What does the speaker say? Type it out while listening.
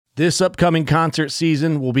This upcoming concert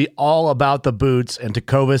season will be all about the boots, and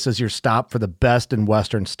Tecovas is your stop for the best in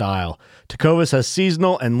Western style. Tecovas has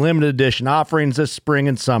seasonal and limited edition offerings this spring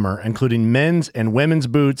and summer, including men's and women's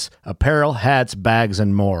boots, apparel, hats, bags,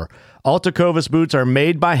 and more. All Tecovas boots are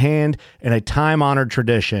made by hand in a time-honored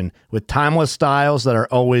tradition with timeless styles that are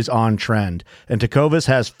always on trend. And Tecovas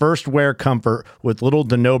has first wear comfort with little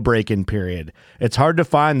to no break-in period. It's hard to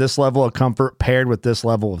find this level of comfort paired with this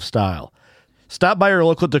level of style. Stop by your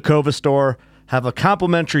local Tecovas store, have a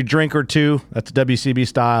complimentary drink or two, that's WCB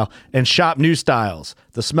style, and shop new styles.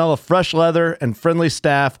 The smell of fresh leather and friendly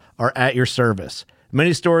staff are at your service.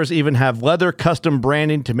 Many stores even have leather custom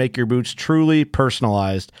branding to make your boots truly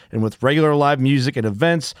personalized. And with regular live music and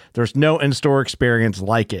events, there's no in-store experience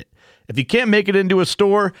like it. If you can't make it into a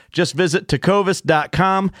store, just visit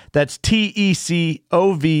tecovas.com. That's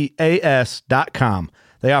TECOVAS.com.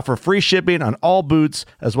 They offer free shipping on all boots,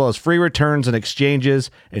 as well as free returns and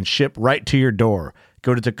exchanges, and ship right to your door.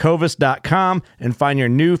 Go to tecovas.com and find your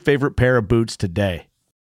new favorite pair of boots today.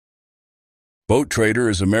 Boat Trader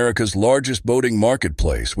is America's largest boating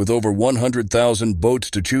marketplace with over 100,000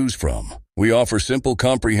 boats to choose from. We offer simple,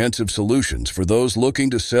 comprehensive solutions for those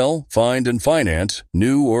looking to sell, find, and finance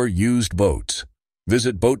new or used boats.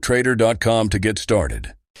 Visit BoatTrader.com to get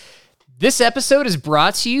started. This episode is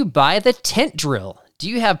brought to you by The Tent Drill. Do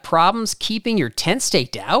you have problems keeping your tent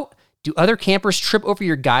staked out? Do other campers trip over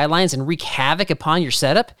your guy lines and wreak havoc upon your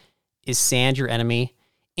setup? Is sand your enemy?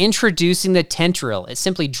 Introducing the Tent Drill. It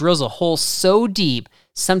simply drills a hole so deep,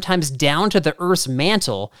 sometimes down to the Earth's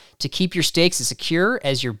mantle, to keep your stakes as secure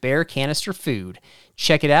as your bare canister food.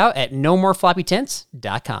 Check it out at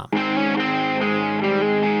nomorefloppytents.com.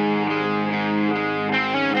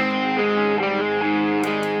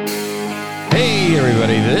 Hey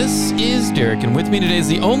everybody, this is Derek, and with me today is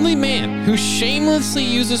the only man who shamelessly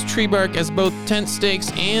uses tree bark as both tent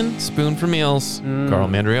stakes and spoon for meals, Carl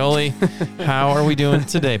Mandrioli. How are we doing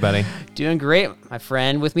today, buddy? Doing great, my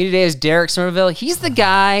friend. With me today is Derek Somerville. He's the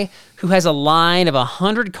guy who has a line of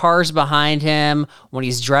 100 cars behind him when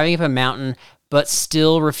he's driving up a mountain, but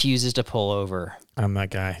still refuses to pull over. I'm that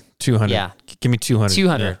guy. 200. Yeah. Give me 200.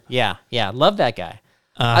 200. Yeah. Love that guy.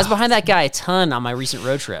 I was behind that guy a ton on my recent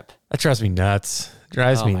road trip. That drives me nuts.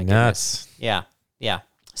 Drives me nuts. Goodness. Yeah.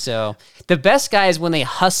 So the best guy is when they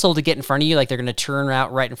hustle to get in front of you, like they're going to turn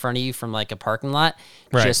out right in front of you from like a parking lot,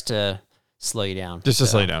 just to slow you down. Just to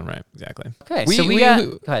slow you down, right? Exactly. Okay, so we got...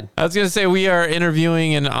 Go ahead. I was going to say we are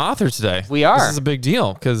interviewing an author today. We are. This is a big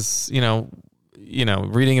deal because, you know,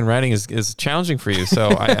 reading and writing is challenging for you. So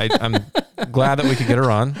I'm glad that we could get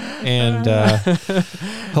her on and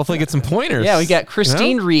hopefully get some pointers. Yeah, we got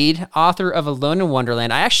Christine Reed, author of Alone in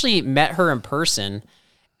Wonderland. I actually met her in person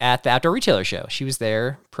at the Outdoor Retailer Show. She was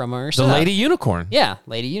there promoting her stuff. The Lady Unicorn. Yeah,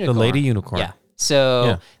 Lady Unicorn. The Lady Unicorn. Yeah.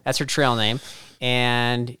 So that's her trail name.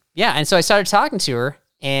 And so I started talking to her.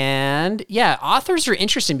 And authors are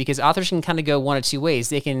interesting because authors can kind of go one of two ways.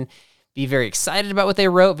 They can be very excited about what they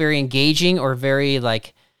wrote, very engaging, or very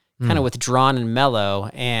kind of withdrawn and mellow.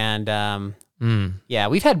 And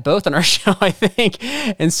we've had both on our show, I think.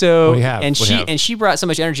 And so she brought so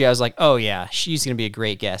much energy. I was like, oh yeah, she's going to be a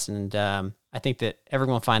great guest. And I think that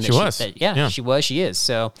everyone will find that she is.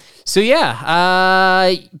 So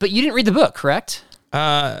but you didn't read the book, correct?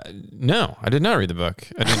 No, I did not read the book.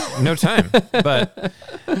 No time, but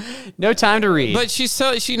no time to read. But she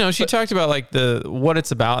talked about like what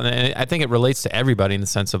it's about, and I think it relates to everybody in the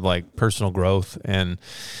sense of like personal growth, and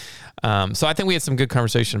so I think we had some good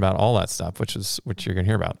conversation about all that stuff, which you're gonna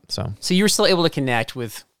hear about. So you were still able to connect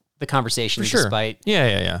with the conversation, despite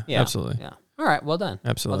absolutely. Yeah. All right, well done.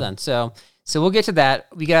 Absolutely. Well done. So we'll get to that.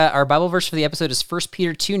 We got our Bible verse for the episode is 1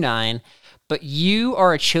 Peter 2:9. But you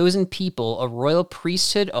are a chosen people, a royal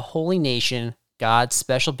priesthood, a holy nation, God's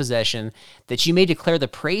special possession, that you may declare the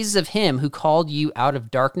praises of him who called you out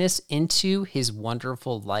of darkness into his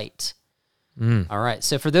wonderful light. All right.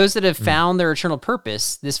 So for those that have found their eternal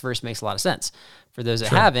purpose, this verse makes a lot of sense. For those that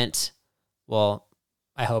haven't, well,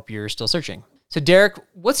 I hope you're still searching. So Derek,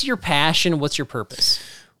 what's your passion? What's your purpose?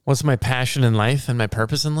 What's my passion in life and my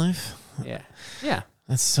purpose in life? Yeah.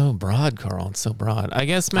 That's so broad, Carl. It's so broad. I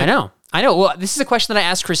guess I know. Well, this is a question that I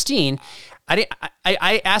asked Christine.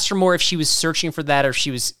 I asked her more if she was searching for that or if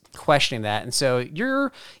she was questioning that. And so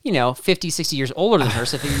you're, 50, 60 years older than her,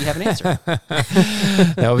 so I think you have an answer.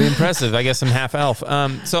 That would be impressive. I guess I'm half elf.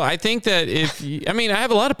 So I think that I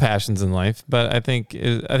have a lot of passions in life, but I think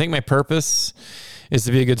my purpose is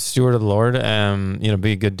to be a good steward of the Lord,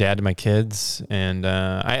 be a good dad to my kids. And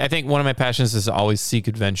I think one of my passions is to always seek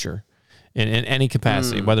adventure. in any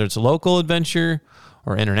capacity, whether it's a local adventure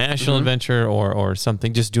or international adventure or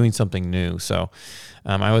something, just doing something new. So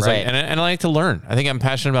I was like, and I like to learn. I think I'm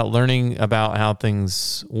passionate about learning about how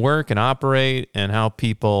things work and operate and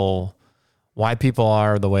why people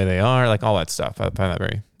are the way they are, like all that stuff. I find that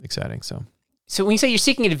very exciting. So when you say you're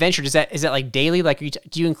seeking adventure, is that like daily? Like,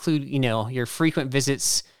 do you include, your frequent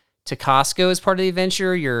visits to Costco as part of the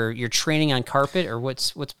adventure? Your training on carpet, or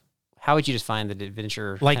how would you define the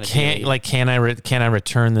adventure? Like, can I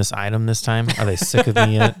return this item this time? Are they sick of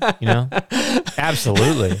me yet?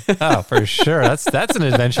 Absolutely. Oh, for sure. That's an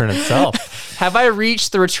adventure in itself. Have I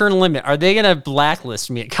reached the return limit? Are they going to blacklist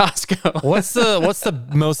me at Costco? What's the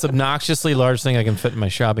most obnoxiously large thing I can fit in my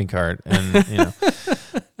shopping cart? And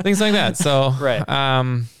things like that. So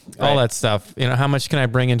all that stuff. How much can I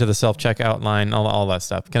bring into the self-checkout line? All that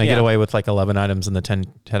stuff. Can I get away with like 11 items in the 10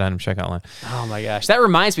 item checkout line? Oh my gosh, that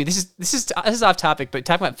reminds me. This is off topic, but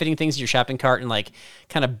talking about fitting things in your shopping cart and like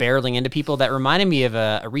kind of barreling into people. That reminded me of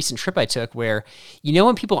a recent trip I took where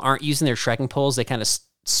when people aren't using their trekking poles, they kind of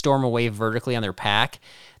storm away vertically on their pack.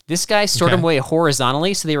 This guy stored them away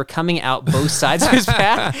horizontally, so they were coming out both sides of his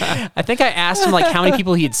pack. I think I asked him like how many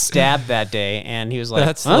people he had stabbed that day, and he was like,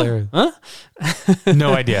 "That's hilarious." Huh?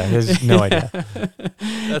 No idea. There's no idea.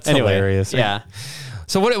 That's hilarious. Yeah.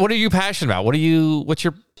 So what are you passionate about? What's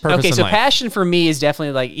your purpose? Okay, so in life? passion for me is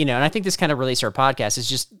definitely like, and I think this kind of relates to our podcast, is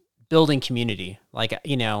just building community. Like,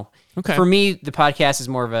 for me, the podcast is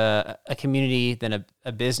more of a community than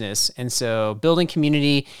a business. And so building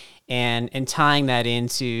community and tying that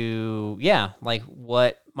into, like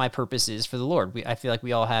what my purpose is for the Lord. I feel like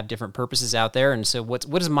we all have different purposes out there. And so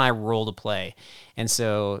what is my role to play? And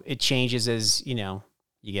so it changes as,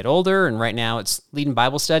 you get older, and right now it's leading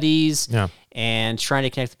Bible studies and trying to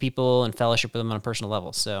connect with people and fellowship with them on a personal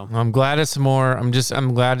level. So I'm glad it's more. I'm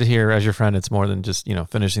glad to hear, as your friend, it's more than just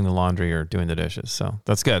finishing the laundry or doing the dishes. So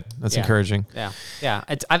that's good. That's encouraging. Yeah.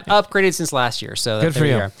 I've upgraded since last year. So good for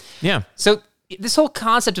you. Yeah. So this whole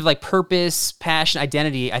concept of like purpose, passion,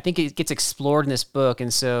 identity, I think it gets explored in this book.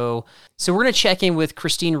 And so we're going to check in with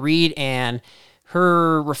Christine Reed and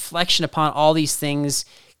her reflection upon all these things,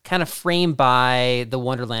 kind of framed by the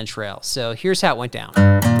Wonderland Trail. So here's how it went down.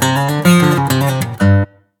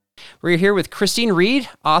 We're here with Christine Reed,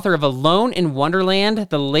 author of Alone in Wonderland,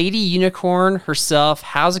 the Lady Unicorn herself.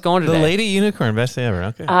 How's it going today? The Lady Unicorn, best day ever.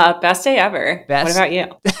 Okay. Best day ever. What about you?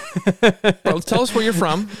 Well, tell us where you're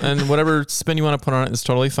from, and whatever spin you want to put on it is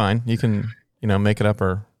totally fine. You can, make it up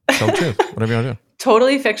or tell the truth, whatever you want to do.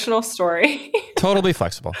 Totally fictional story. Totally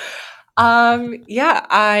flexible. My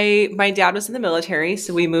dad was in the military,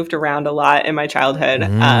 so we moved around a lot in my childhood.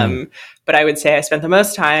 But I would say I spent the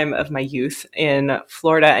most time of my youth in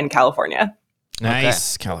Florida and California.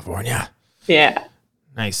 Nice. Okay. California. Yeah.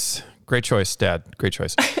 Nice. Great choice, Dad. Great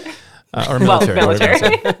choice. Or military. Well,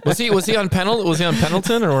 military. Was he on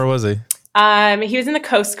Pendleton, or where was he? He was in the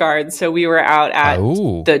Coast Guard, so we were out at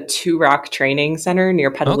the Two Rock Training Center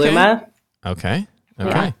near Petaluma. Okay.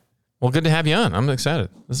 Yeah. Well, good to have you on. I'm excited.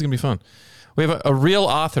 This is going to be fun. We have a real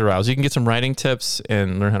author, Rouse. You can get some writing tips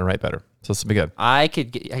and learn how to write better. So this will be good. I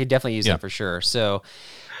could definitely use them for sure. So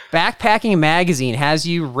Backpacking Magazine has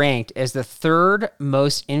you ranked as the third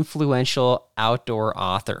most influential outdoor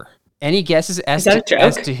author. Any guesses as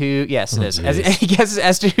to who? Yes, it is. Any guesses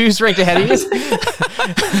as to who's ranked ahead of you?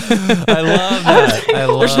 I love that.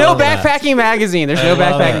 There's no Backpacking Magazine. There's no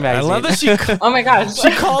Backpacking Magazine. I love that she. Oh my gosh, she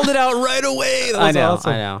called it out right away. I know.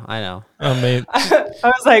 Awesome. I know. Oh man, I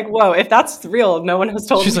was like, whoa! If that's real, no one has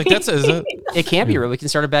told me. She's like, is it? It can't be real. We can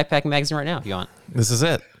start a Backpacking Magazine right now if you want. This is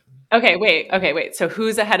it. Okay, wait. So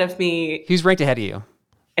who's ahead of me? Who's ranked ahead of you?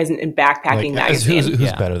 As in Backpacking Magazine.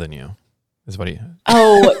 Who's better than you? Is what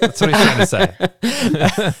that's what he's trying to say.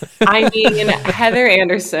 I mean, Heather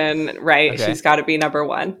Anderson, right? Okay. She's got to be number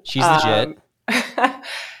one. She's legit.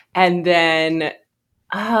 And then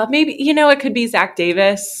maybe it could be Zach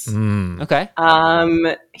Davis. Okay.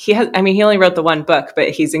 He only wrote the one book, but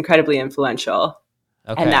he's incredibly influential.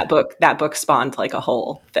 Okay. And that book spawned like a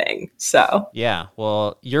whole thing. So yeah,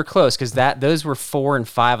 well, you're close because those were 4 and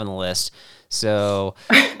 5 on the list. So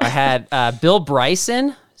I had Bill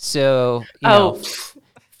Bryson. So,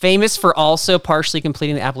 famous for also partially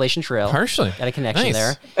completing the Appalachian Trail. Partially. Got a connection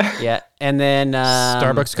there. Yeah. And then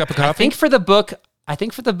Starbucks cup of coffee. I think for the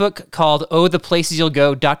book called Oh, the Places You'll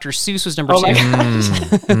Go, Dr. Seuss was number 2.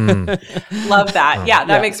 Love that. Yeah,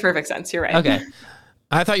 that makes perfect sense. You're right. Okay.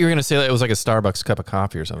 I thought you were going to say that it was like a Starbucks cup of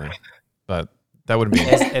coffee or something. But that wouldn't be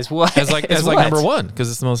as what? As number 1 because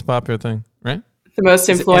it's the most popular thing, right? The most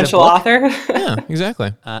influential author. Yeah,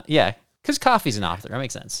 exactly. Yeah. Because coffee's an author. That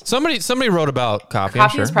makes sense. Somebody wrote about coffee.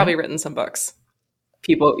 Coffee has probably written some books.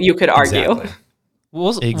 you could argue. Exactly.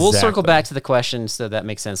 We'll Exactly. circle back to the question, so that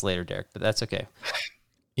makes sense later, Derek, but that's okay.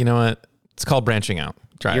 You know what? It's called branching out.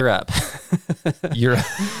 Try You're it. up. You're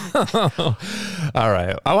all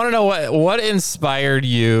right. I want to know what inspired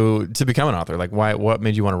you to become an author. Like, what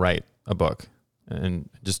made you want to write a book and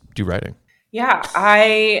just do writing? Yeah,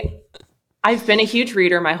 I've been a huge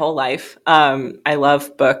reader my whole life. I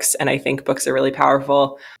love books, and I think books are really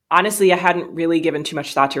powerful. Honestly, I hadn't really given too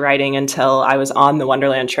much thought to writing until I was on the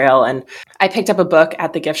Wonderland Trail, and I picked up a book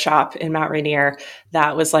at the gift shop in Mount Rainier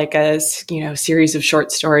that was like a series of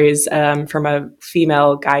short stories from a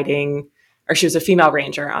female guiding, or she was a female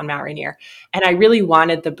ranger on Mount Rainier, and I really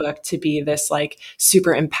wanted the book to be this like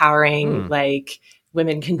super empowering, like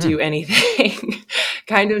women can do anything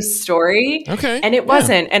kind of story. Okay. And it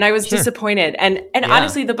wasn't. And I was disappointed. And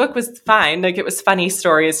honestly, the book was fine. Like, it was funny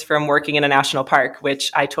stories from working in a national park, which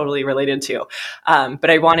I totally related to. But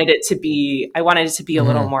I wanted it to be a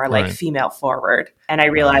little more like female forward. And I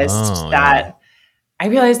realized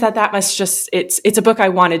that must just, it's a book I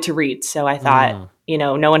wanted to read. So I thought,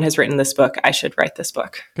 no one has written this book. I should write this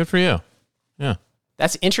book. Good for you. Yeah.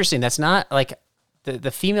 That's interesting. That's not like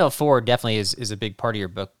the female forward definitely is a big part of your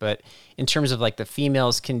book, but in terms of like the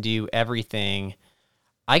females can do everything,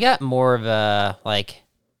 I got more of a like,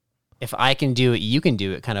 if I can do it, you can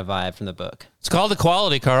do it kind of vibe from the book. It's called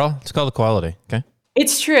equality, Carl. It's called equality. Okay.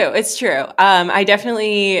 It's true. I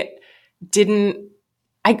definitely didn't.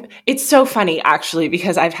 It's so funny actually,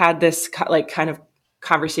 because I've had this kind of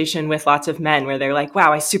conversation with lots of men where they're like,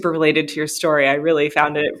 wow, I super related to your story. I really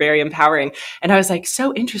found it very empowering. And I was like,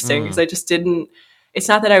 so interesting, because I just didn't, it's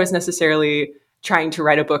not that I was necessarily trying to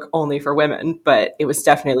write a book only for women, but it was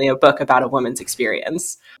definitely a book about a woman's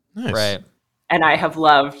experience. Nice. Right. And I have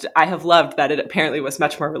loved that it apparently was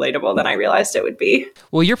much more relatable than I realized it would be.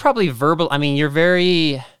 Well, you're probably you're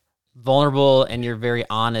very vulnerable and you're very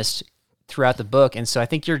honest throughout the book. And so I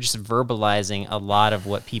think you're just verbalizing a lot of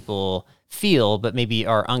what people feel, but maybe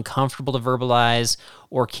are uncomfortable to verbalize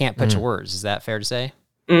or can't put to words. Is that fair to say?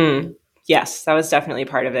 Yes, that was definitely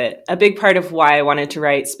part of it. A big part of why I wanted to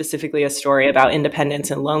write specifically a story about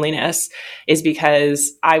independence and loneliness is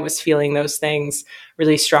because I was feeling those things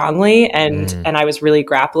really strongly, and I was really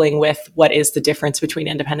grappling with what is the difference between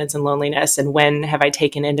independence and loneliness, and when have I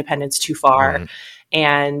taken independence too far?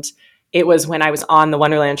 And it was when I was on the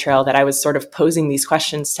Wonderland Trail that I was sort of posing these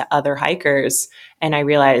questions to other hikers, and I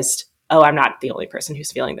realized, oh, I'm not the only person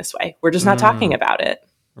who's feeling this way. We're just not talking about it.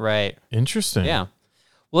 Right. Interesting. Yeah.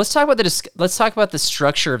 Well, let's talk about the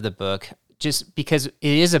structure of the book, just because it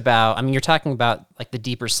is about, you're talking about like the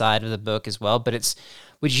deeper side of the book as well, but is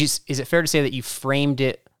it fair to say that you framed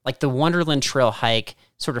it like the Wonderland Trail hike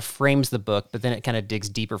sort of frames the book, but then it kind of digs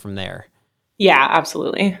deeper from there? Yeah,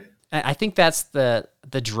 absolutely. I think that's the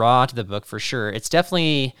draw to the book for sure. It's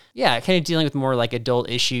definitely, kind of dealing with more like adult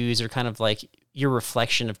issues, or kind of like your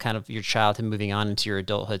reflection of kind of your childhood moving on into your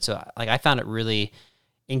adulthood. So like I found it really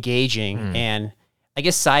engaging. And I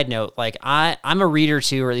guess side note, like I'm a reader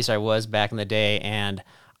too, or at least I was back in the day, and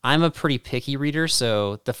I'm a pretty picky reader,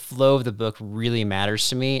 so the flow of the book really matters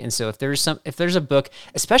to me. And so if there's a book,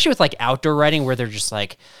 especially with like outdoor writing, where they're just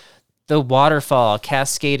like the waterfall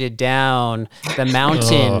cascaded down the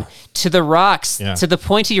mountain to the rocks, to the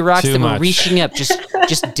pointy rocks that were reaching up, just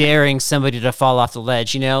daring somebody to fall off the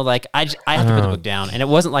ledge, like I have to put the book down. And it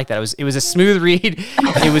wasn't like that. It was a smooth read.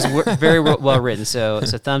 It was very well written. So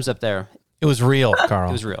thumbs up there. It was real, Carl.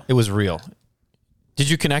 It was real. It was real. Did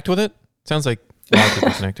you connect with it? Sounds like a lot of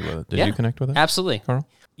people connected with it. Did you connect with it? Absolutely. Carl?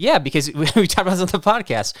 Yeah, because we talked about this on the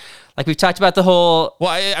podcast. Like we've talked about the whole. Well,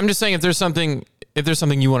 I'm just saying, if there's something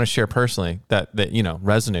you want to share personally that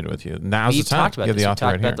resonated with you, now's the time. Talked about this. We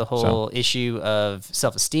talked about the whole issue of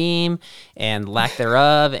self-esteem and lack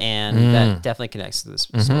thereof, and that definitely connects to this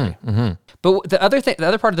story. But the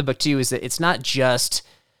other part of the book too is that it's not just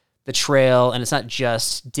the trail, and it's not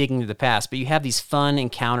just digging to the past, but you have these fun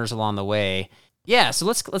encounters along the way. Yeah, so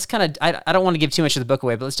let's kind of, I don't want to give too much of the book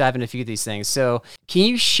away, but let's dive into a few of these things. So can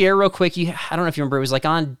you share real quick, I don't know if you remember, it was like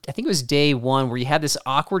I think it was day one, where you had this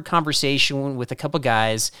awkward conversation with a couple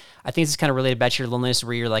guys. I think this is kind of related back to your loneliness,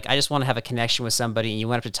 where you're like, I just want to have a connection with somebody, and you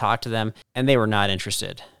went up to talk to them, and they were not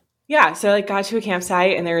interested. Yeah, so I got to a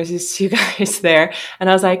campsite, and there was these two guys there, and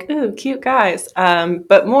I was like, ooh, cute guys.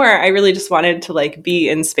 But more, I really just wanted to like be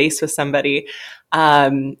in space with somebody,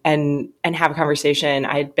 and have a conversation.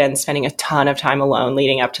 I'd been spending a ton of time alone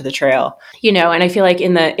leading up to the trail, and I feel like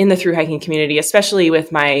in the thru hiking community, especially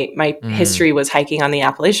with my history was hiking on the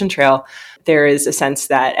Appalachian Trail, there is a sense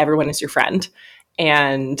that everyone is your friend.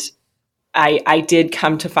 And I did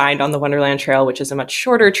come to find on the Wonderland Trail, which is a much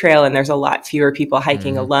shorter trail, and there's a lot fewer people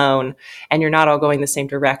hiking alone, and you're not all going the same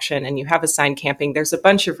direction, and you have assigned camping. There's a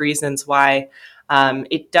bunch of reasons why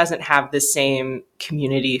it doesn't have the same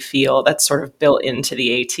community feel that's sort of built into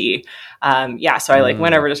the AT. So I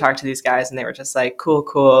went over to talk to these guys, and they were just like,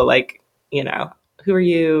 cool, like, who are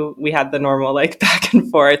you? We had the normal back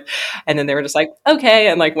and forth, and then they were just like, okay,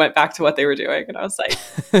 and went back to what they were doing. And I was like,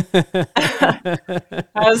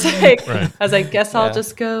 guess I'll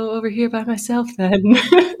just go over here by myself then.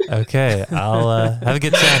 Okay, I'll have a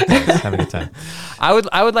good time. Have a good time.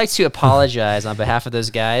 I would like to apologize on behalf of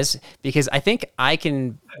those guys, because I think I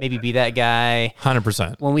can maybe be that guy.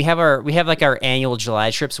 100%. When we have our annual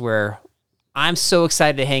July trips where I'm so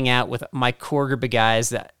excited to hang out with my core group of guys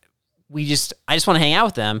that I just want to hang out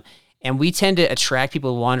with them. And we tend to attract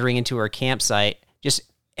people wandering into our campsite, just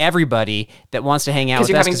everybody that wants to hang out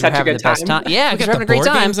with us because we're having the best time. Yeah, because we're having a great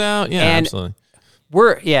time. Out. Yeah, and absolutely.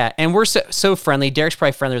 We're so friendly. Derek's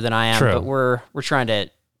probably friendlier than I am, True. but we're trying to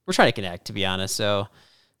connect, to be honest. So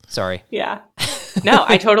sorry. Yeah. No,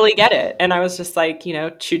 I totally get it. And I was just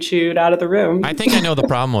choo-chooed out of the room. I think I know the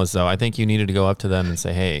problem was, though. I think you needed to go up to them and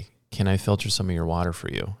say, hey, can I filter some of your water for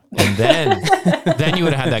you? And then you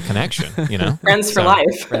would have had that connection, Friends for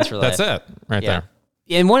life. Friends for life. That's it right there.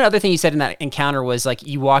 And one other thing you said in that encounter was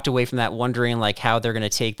you walked away from that wondering how they're going to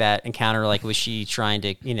take that encounter. Was she trying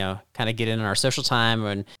to, kind of get in on our social time?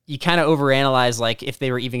 And you kind of overanalyze if they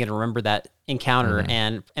were even going to remember that encounter,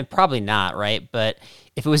 and probably not, right? But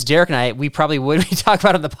if it was Derek and I, we probably would talk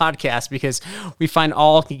about it on the podcast because we find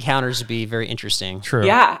all encounters to be very interesting. True.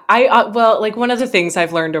 Yeah. One of the things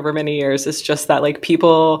I've learned over many years is just that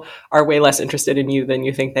people are way less interested in you than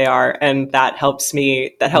you think they are. And that helps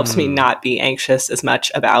me not be anxious as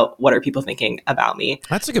much about what are people thinking about me.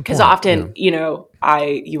 That's a good point. Because often,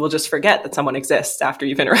 you will just forget that someone exists after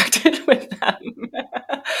you've interacted with them.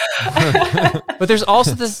 But there's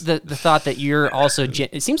also the thought that you're also,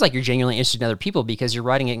 it seems like you're genuinely interested in other people because you're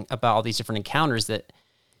writing about all these different encounters that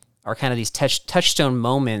are kind of these touchstone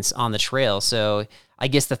moments on the trail. So I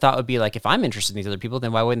guess the thought would be if I'm interested in these other people,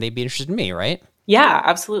 then why wouldn't they be interested in me, right? Yeah,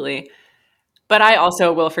 absolutely. But I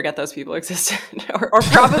also will forget those people existed, or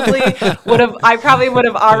probably I probably would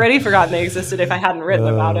have already forgotten they existed if I hadn't written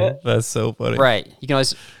about it. That's so funny. Right. You can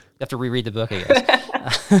always have to reread the book, I guess.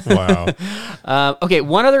 Wow. Okay,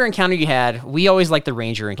 one other encounter you had. We always like the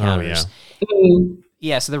ranger encounters.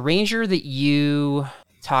 Yeah, so the ranger that you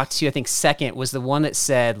talked to, I think second, was the one that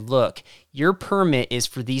said, look, your permit is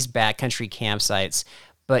for these backcountry campsites,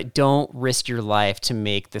 but don't risk your life to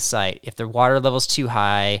make the site. If the water level's too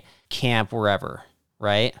high, camp wherever,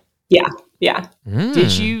 right? Yeah.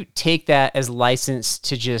 Did you take that as license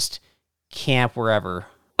to just camp wherever?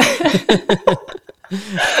 I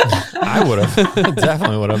would have.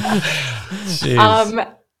 Definitely would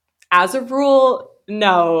have. As a rule,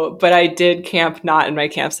 no, but I did camp not in my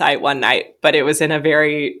campsite one night, but it was in a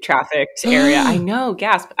very trafficked area. I know,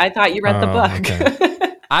 gasp. I thought you read the book. Okay.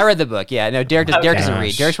 I read the book. Yeah, no, Derek doesn't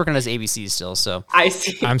read. Derek's working on his ABCs still, so I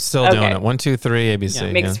see. I'm still doing it. 1, 2, 3 ABC.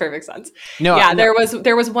 Yeah, makes perfect sense. No,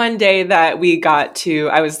 there was one day that we got to.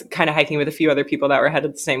 I was kind of hiking with a few other people that were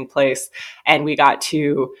headed to the same place, and we got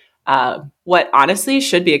to what honestly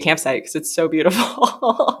should be a campsite because it's so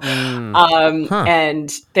beautiful. And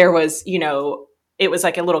there was, it was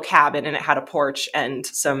like a little cabin, and it had a porch and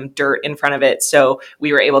some dirt in front of it, so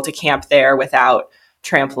we were able to camp there without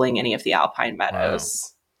trampling any of the alpine meadows. Wow.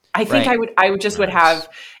 I think I would have,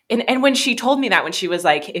 and when she told me that, when she was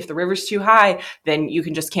like, if the river's too high, then you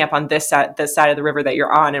can just camp on this side of the river that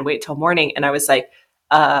you're on and wait till morning. And I was like,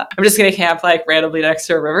 I'm just going to camp randomly next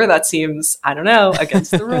to a river. That seems, I don't know,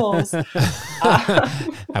 against the rules.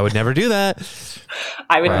 I would never do that.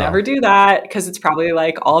 I would never do that because it's probably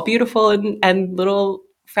all beautiful and little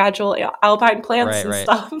fragile alpine plants and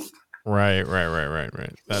stuff. Right.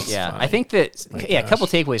 That's funny. I think that, a couple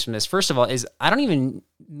takeaways from this. First of all, is I don't even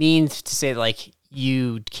mean to say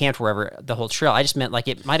you camped wherever the whole trail. I just meant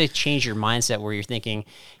it might have changed your mindset where you're thinking,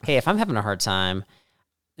 hey, if I'm having a hard time,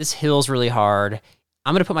 this hill's really hard,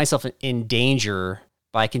 I'm going to put myself in danger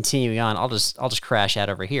by continuing on. I'll just crash out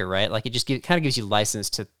over here, right? It just kind of gives you license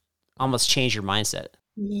to almost change your mindset.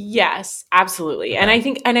 Yes, absolutely.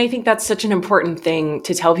 Okay. And I think that's such an important thing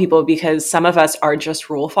to tell people because some of us are just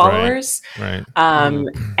rule followers. Right.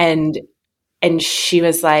 And she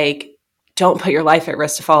was like, don't put your life at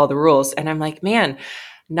risk to follow the rules. And I'm like, man,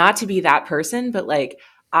 not to be that person, but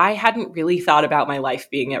I hadn't really thought about my life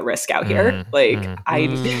being at risk out here.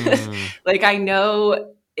 I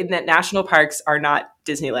know in that national parks are not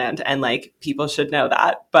Disneyland, and like people should know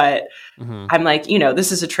that. But I'm like,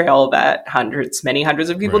 this is a trail that many hundreds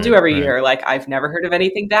of people do every year. Like I've never heard of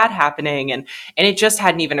anything bad happening. And it just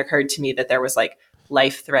hadn't even occurred to me that there was like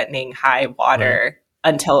life-threatening high water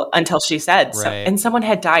until she said so. And someone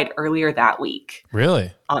had died earlier that week.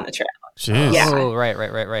 Really? On the trail. Jeez. Yeah. Oh,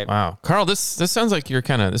 right. Wow, Carl, this sounds like you're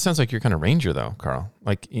kind of ranger though, Carl.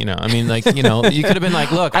 Like, you could have been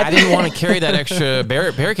like, look, I didn't want to carry that extra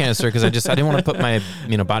bear canister because I didn't want to put my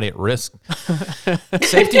body at risk.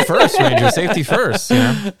 Safety first, Ranger. Safety first.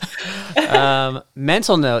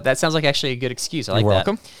 Mental note. That sounds like actually a good excuse. I like You're that.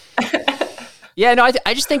 welcome. Yeah, no,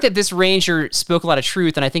 I just think that this ranger spoke a lot of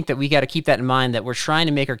truth, and I think that we got to keep that in mind, that we're trying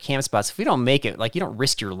to make our camp spots. If we don't make it, like, you don't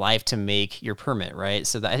risk your life to make your permit, right?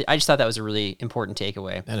 So I just thought that was a really important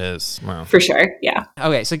takeaway. That is. Wow. For sure, yeah.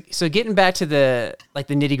 Okay, so getting back to the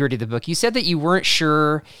nitty-gritty of the book, you said that you weren't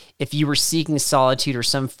sure if you were seeking solitude or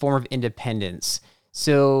some form of independence.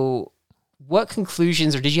 So what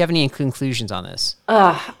conclusions, or did you have any conclusions on this?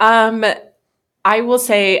 I will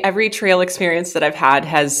say every trail experience that I've had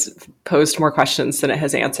has posed more questions than it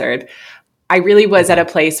has answered. I really was at a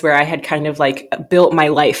place where I had kind of like built my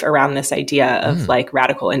life around this idea of like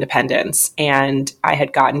radical independence. And I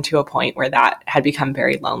had gotten to a point where that had become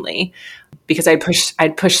very lonely because I'd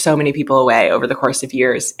pushed so many people away over the course of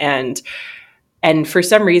years. And for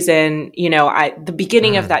some reason, the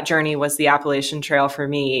beginning of that journey was the Appalachian Trail for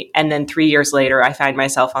me. And then 3 years later, I find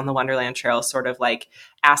myself on the Wonderland Trail, sort of like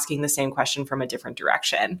asking the same question from a different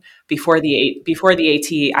direction. Before the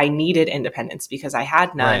AT, I needed independence because I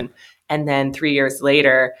had none. Right. And then 3 years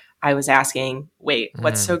later, I was asking, wait,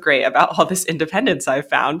 what's so great about all this independence I've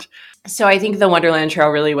found? So I think the Wonderland Trail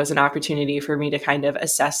really was an opportunity for me to kind of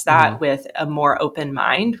assess that with a more open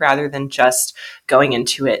mind, rather than just going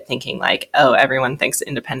into it thinking like, oh, everyone thinks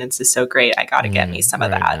independence is so great. I got to get me some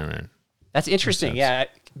of that. Right. That's interesting. Yeah.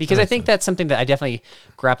 Because I think that's something that I definitely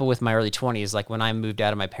grapple with in my early 20s. Like when I moved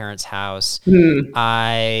out of my parents' house,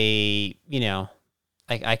 I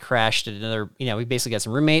crashed at another, we basically got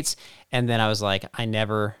some roommates, and then I was like, I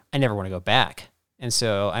never want to go back. And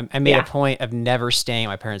so I made a point of never staying at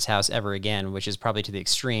my parents' house ever again, which is probably to the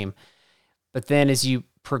extreme. But then as you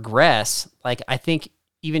progress, like I think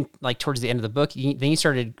even like towards the end of the book, then you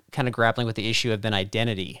started kind of grappling with the issue of then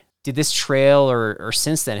identity. Did this trail or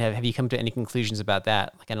since then, have you come to any conclusions about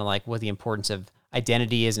that? Like kind of like what the importance of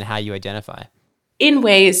identity is and how you identify? In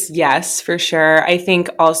ways, yes, for sure. I think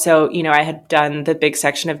also, I had done the big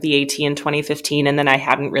section of the AT in 2015, and then I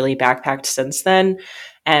hadn't really backpacked since then.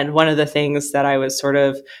 And one of the things that I was sort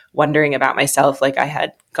of wondering about myself, like I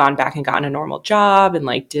had gone back and gotten a normal job and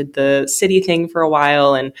like did the city thing for a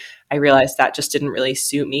while. And I realized that just didn't really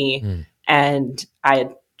suit me. And I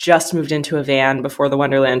had just moved into a van before the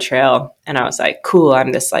Wonderland Trail. And I was like, cool,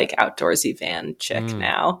 I'm this like outdoorsy van chick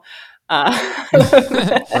now.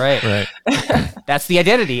 Right. That's the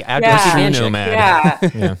identity. Outdoorsy nomad.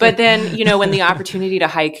 Yeah. But then, when the opportunity to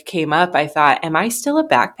hike came up, I thought, am I still a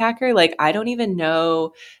backpacker? Like, I don't even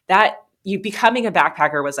know that becoming a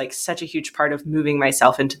backpacker was like such a huge part of moving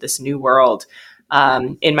myself into this new world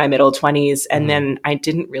in my middle 20s. And then I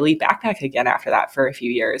didn't really backpack again after that for a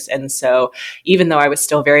few years. And so even though I was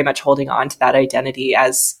still very much holding on to that identity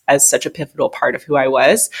as such a pivotal part of who I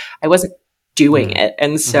wasn't doing it.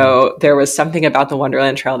 And so there was something about the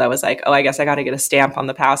Wonderland Trail that was like, oh, I guess I got to get a stamp on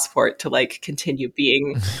the passport to like continue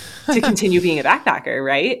being a backpacker.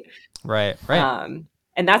 Right.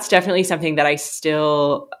 And that's definitely something that I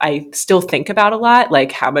still think about a lot.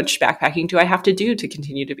 Like, how much backpacking do I have to do to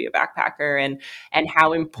continue to be a backpacker? And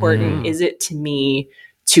how important is it to me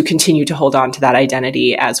to continue to hold on to that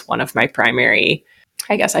identity as one of my primary,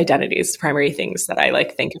 I guess, identities, primary things that I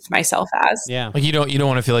like think of myself as. Yeah. Like you don't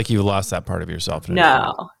want to feel like you lost that part of yourself.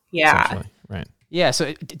 No. Yeah. Right. Yeah.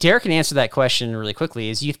 So Derek can answer that question really quickly.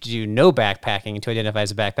 Is you have to do no backpacking to identify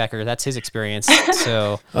as a backpacker. That's his experience.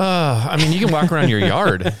 So, I mean, you can walk around your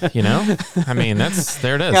yard, I mean, there it is.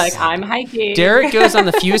 You're like, I'm hiking. Derek goes on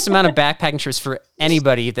the fewest amount of backpacking trips for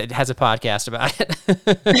anybody that has a podcast about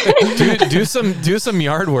it. do some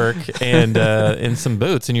yard work and some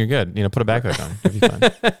boots, and you're good. Put a backpack on. It'll be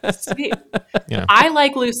fine. Sweet. I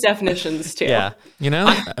like loose definitions too. Yeah.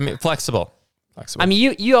 I mean, flexible. I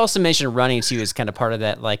mean, you also mentioned running too as kind of part of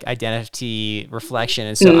that like identity reflection.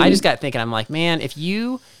 And so I just got thinking, I'm like, man, if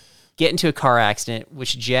you get into a car accident,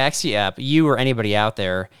 which jacks you up, you or anybody out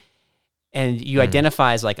there, and you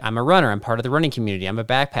identify as like, I'm a runner, I'm part of the running community, I'm a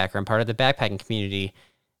backpacker, I'm part of the backpacking community.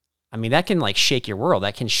 I mean, that can like shake your world.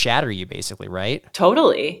 That can shatter you basically, right?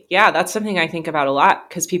 Totally. Yeah, that's something I think about a lot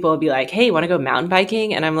because people will be like, hey, want to go mountain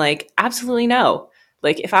biking? And I'm like, absolutely no.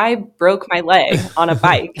 Like if I broke my leg on a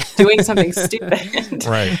bike doing something stupid,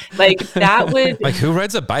 Right. like that would Like who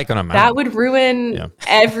rides a bike on a mountain? that would ruin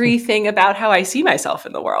everything about how I see myself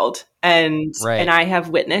in the world. And I have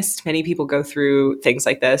witnessed many people go through things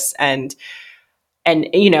like this, and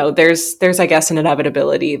you know, there's I guess an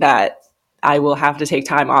inevitability that I will have to take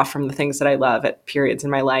time off from the things that I love at periods in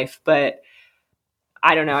my life. But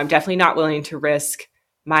I don't know, I'm definitely not willing to risk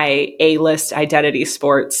my A-list identity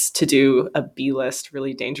sports to do a B-list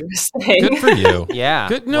really dangerous thing. Good for you. Yeah.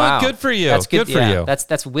 Good. No, Wow. good for you. That's good for you.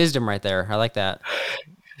 That's wisdom right there. I like that.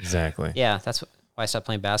 Exactly. Yeah, that's why I stopped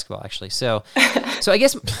playing basketball, actually. So I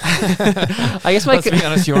guess my Let's be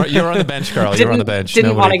honest. You're on the bench, Carl. You're on the bench.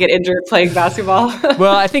 Didn't want to get injured playing basketball.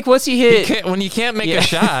 well, I think once you hit when you can't make a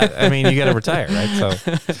shot, I mean, you got to retire,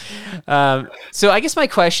 right? So I guess my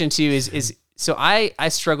question too is so I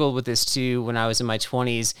struggled with this too when I was in my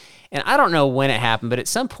 20s, and I don't know when it happened, but at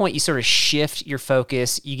some point you sort of shift your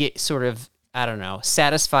focus. You get sort of, I don't know,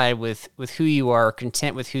 satisfied with who you are,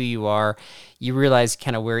 content with who you are. You realize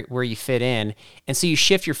kind of where you fit in, and so you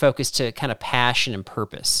shift your focus to kind of passion and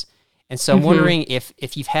purpose. And so I'm wondering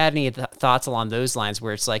if you've had any thoughts along those lines,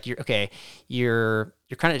 where it's like you're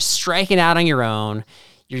kind of striking out on your own.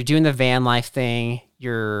 You're doing the van life thing.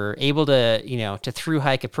 You're able to, you know, to through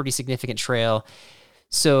hike a pretty significant trail.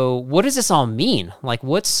 So what does this all mean? Like,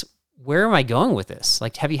 where am I going with this?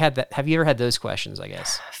 Like, have you ever had those questions, I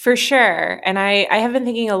guess? For sure. And I have been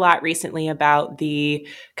thinking a lot recently about the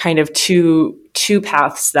kind of two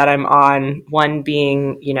paths that I'm on. One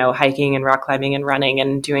being, you know, hiking and rock climbing and running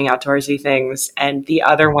and doing outdoorsy things. And the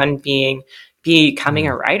other one being becoming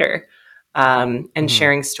a writer, and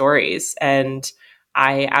sharing stories. And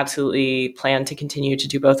I absolutely plan to continue to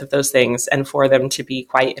do both of those things and for them to be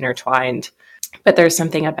quite intertwined. But there's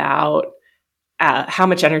something about how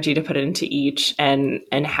much energy to put into each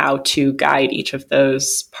and how to guide each of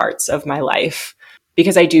those parts of my life.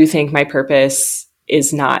 Because I do think my purpose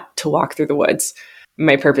is not to walk through the woods.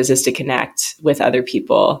 My purpose is to connect with other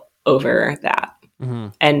people over that. Mm-hmm.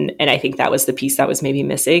 And I think that was the piece that was maybe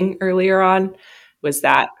missing earlier on, was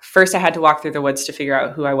that first I had to walk through the woods to figure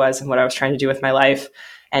out who I was and what I was trying to do with my life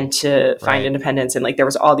and to find independence. And like, there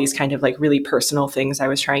was all these kind of like really personal things I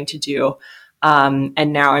was trying to do.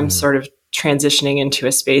 And now I'm sort of transitioning into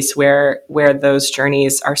a space where those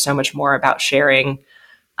journeys are so much more about sharing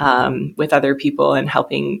with other people and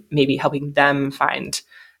helping them find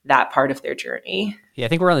that part of their journey. Yeah, I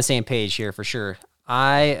think we're on the same page here for sure.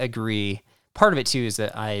 I agree. Part of it too is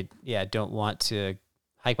that I don't want to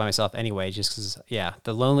hike by myself anyway, just because,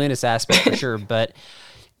 the loneliness aspect for sure. But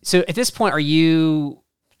so at this point, are you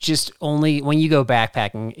just only, when you go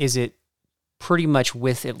backpacking, is it pretty much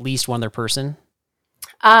with at least one other person?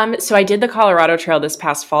 So I did the Colorado Trail this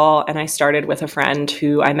past fall, and I started with a friend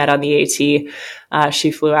who I met on the AT.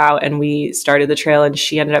 She flew out and we started the trail, and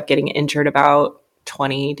she ended up getting injured about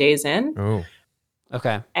 20 days in. Oh,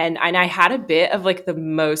 okay. And I had a bit of like the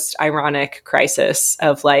most ironic crisis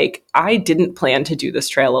of like, I didn't plan to do this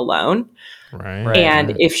trail alone. Right.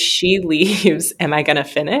 And if she leaves, am I going to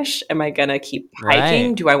finish? Am I going to keep hiking?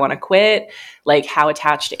 Right. Do I want to quit? Like, how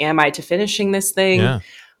attached am I to finishing this thing? Yeah.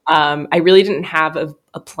 I really didn't have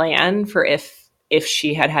a plan for if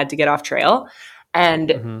she had to get off trail.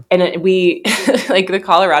 And we, like the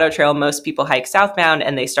Colorado Trail, most people hike southbound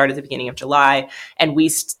and they start at the beginning of July, and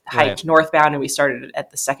we hiked northbound and we started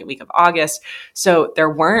at the second week of August. So there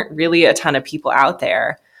weren't really a ton of people out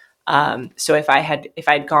there. So if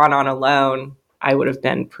I'd gone on alone, I would have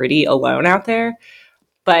been pretty alone out there.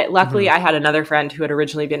 But luckily I had another friend who had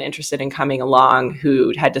originally been interested in coming along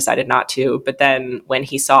who had decided not to. But then when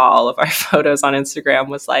he saw all of our photos on Instagram,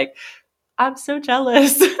 was like, I'm so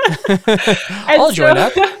jealous. I'll join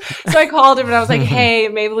up. So I called him and I was like, hey,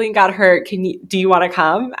 Maybelline got hurt. Do you want to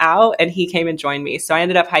come out? And he came and joined me. So I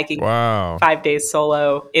ended up hiking 5 days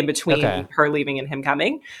solo in between her leaving and him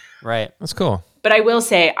coming. Right. That's cool. But I will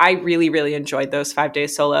say I really, really enjoyed those 5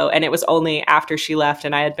 days solo. And it was only after she left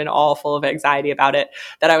and I had been all full of anxiety about it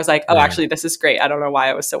that I was like, actually, this is great. I don't know why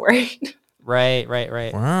I was so worried. Right.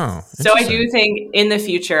 Wow. So I do think in the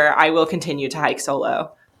future, I will continue to hike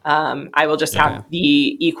solo. I will just have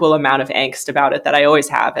the equal amount of angst about it that I always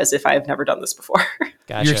have, as if I've never done this before.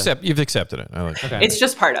 Gotcha. You've accepted it. I like It's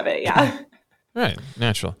just part of it. Yeah. Right.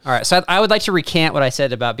 Natural. All right. So I would like to recant what I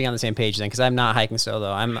said about being on the same page then, because I'm not hiking solo.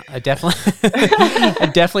 I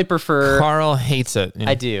definitely prefer. Carl hates it. Yeah.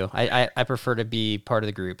 I do. I prefer to be part of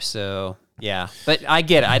the group. So yeah, but I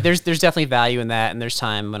get it. There's definitely value in that, and there's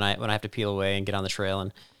time when I have to peel away and get on the trail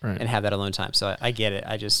and have that alone time. So I get it.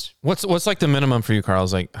 I just what's like the minimum for you, Carl?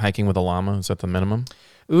 Is like hiking with a llama? Is that the minimum?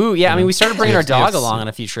 Ooh, yeah. I mean, we started bringing our dog along on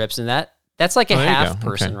a few trips, and that That's like a there you half go.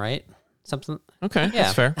 person, Okay. right? Something. Okay,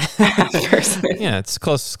 Yeah. that's fair. Yeah, it's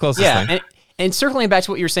closest Yeah, thing. and circling back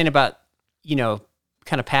to what you were saying about,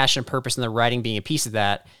 kind of passion and purpose and the writing being a piece of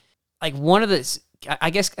that. Like one of the, I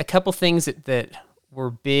guess a couple things that were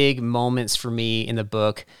big moments for me in the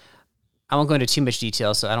book. I won't go into too much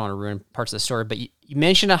detail, so I don't want to ruin parts of the story, but you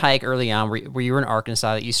mentioned a hike early on where you were in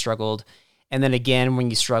Arkansas that you struggled. And then again, when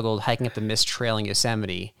you struggled hiking up the Mist Trail in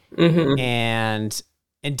Yosemite. Mm-hmm. And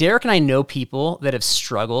Derek and I know people that have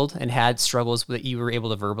struggled and had struggles that you were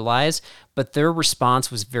able to verbalize, but their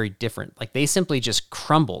response was very different. Like they simply just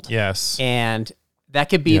crumbled. Yes. And that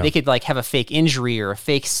could be, they could like have a fake injury or a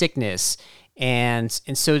fake sickness. And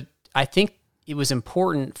so I think it was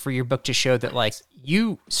important for your book to show that like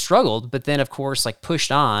you struggled, but then of course like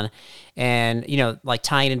pushed on and, like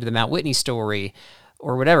tying into the Mount Whitney story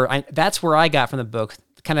or whatever. That's where I got from the book,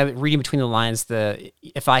 kind of reading between the lines,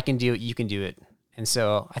 if I can do it, you can do it. And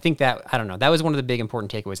so I think that was one of the big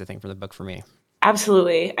important takeaways, I think, from the book for me.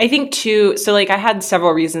 Absolutely. I think too, so like I had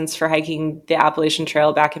several reasons for hiking the Appalachian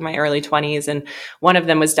Trail back in my early 20s. And one of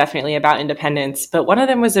them was definitely about independence, but one of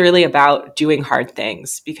them was really about doing hard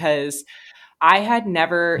things because I had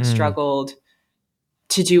never struggled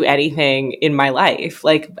to do anything in my life.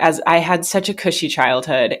 Like as I had such a cushy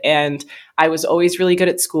childhood and I was always really good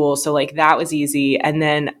at school. So like that was easy. And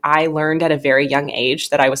then I learned at a very young age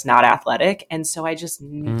that I was not athletic. And so I just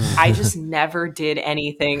never did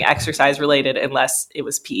anything exercise related unless it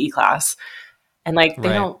was PE class. And like, they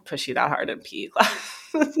don't push you that hard in PE class.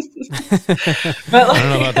 But like, I don't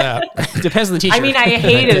know about that. Depends on the teacher. I mean, I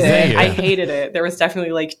hated it. Yeah. I hated it. There was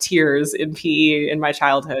definitely like tears in PE in my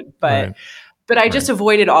childhood, but I just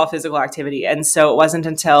avoided all physical activity. And so it wasn't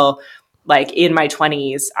until like in my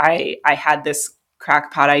 20s, I had this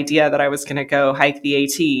crackpot idea that I was going to go hike the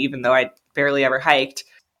AT, even though I barely ever hiked.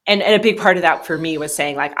 And a big part of that for me was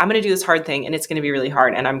saying like, I'm going to do this hard thing and it's going to be really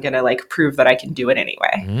hard. And I'm going to like prove that I can do it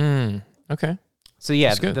anyway. Okay. So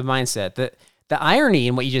yeah, the mindset, the irony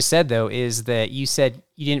in what you just said though, is that you said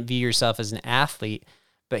you didn't view yourself as an athlete,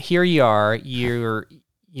 but here you are, you're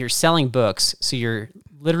selling books. So you're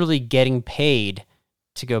literally getting paid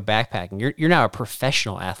to go backpacking. You're now a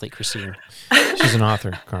professional athlete, Christine. She's an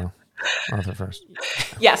author, Carl. Author first.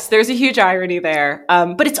 Yes, there's a huge irony there.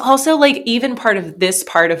 But it's also like even part of this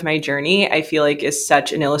part of my journey, I feel like is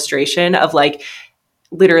such an illustration of like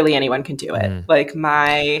literally anyone can do it. Like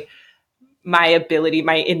my ability,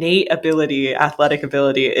 my innate ability, athletic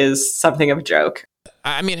ability is something of a joke.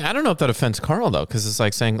 I mean, I don't know if that offends Carl though, because it's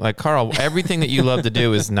like saying like, Carl, everything that you love to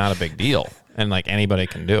do is not a big deal. And like anybody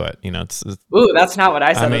can do it, it's Ooh, that's not what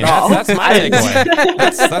I said at all. That's my takeaway.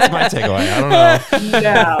 That's my takeaway. I don't know.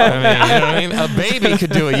 No. I mean, A baby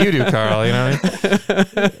could do what you do, Carl. You know what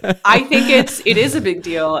I mean? I think it is a big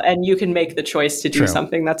deal, and you can make the choice to do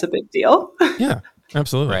something that's a big deal. Yeah,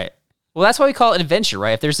 absolutely. Right. Well, that's why we call it adventure,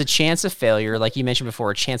 right? If there's a chance of failure, like you mentioned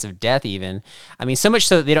before, a chance of death even. I mean, so much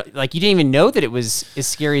so that they don't, like, you didn't even know that it was as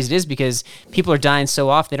scary as it is because people are dying so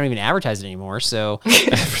often, they don't even advertise it anymore. So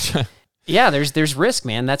yeah, there's risk,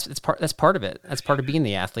 man. That's part of it. That's part of being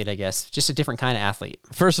the athlete, I guess. Just a different kind of athlete.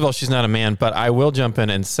 First of all, she's not a man, but I will jump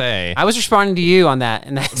in and say I was responding to you on that.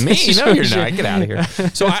 And that's me? No, you're not. Get out of here.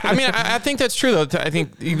 So I think that's true though. I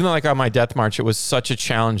think even like on my death march, it was such a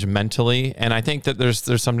challenge mentally, and I think that there's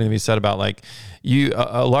something to be said about like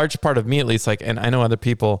a large part of me at least, like, and I know other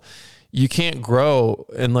people. You can't grow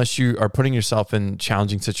unless you are putting yourself in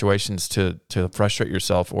challenging situations to frustrate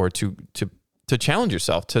yourself or to challenge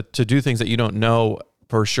yourself to do things that you don't know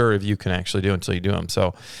for sure if you can actually do until you do them.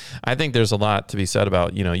 So I think there's a lot to be said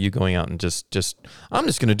about, you going out and just I'm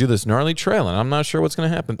just going to do this gnarly trail and I'm not sure what's going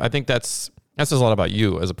to happen. I think that says a lot about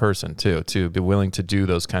you as a person too, to be willing to do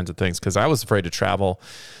those kinds of things. Cause I was afraid to travel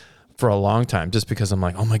for a long time just because I'm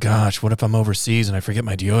like, oh my gosh, what if I'm overseas and I forget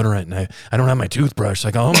my deodorant and I don't have my toothbrush?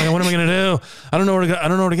 Like, oh my God, what am I going to do? I don't know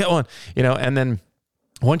where to get one, and then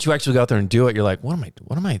once you actually go out there and do it, you're like, what am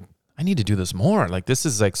I need to do this more. Like, this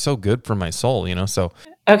is like so good for my soul, so.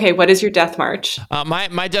 Okay. What is your death march?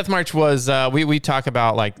 My death march was, we talk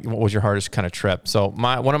about like, what was your hardest kind of trip? So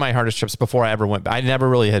one of my hardest trips before I ever went, I never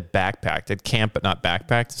really had backpacked. I'd camped, but not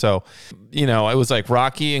backpacked. So, it was like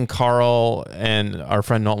Rocky and Carl and our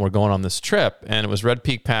friend Norton were going on this trip, and it was Red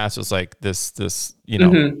Peak Pass. It was like this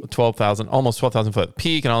 12,000, almost 12,000 foot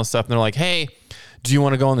peak and all this stuff. And they're like, hey, do you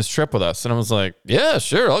want to go on this trip with us? And I was like, yeah,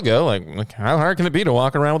 sure, I'll go. Like, how hard can it be to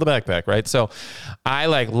walk around with a backpack, right? So I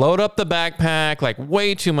like load up the backpack, like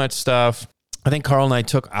way too much stuff. I think Carl and I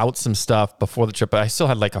took out some stuff before the trip, but I still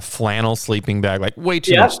had like a flannel sleeping bag, like way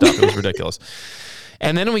too much stuff. It was ridiculous.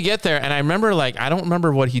 And then we get there, and I remember, like, I don't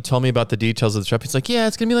remember what he told me about the details of the trip. He's like, yeah,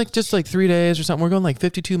 it's going to be like just like 3 days or something. We're going like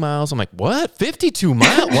 52 miles. I'm like, what? 52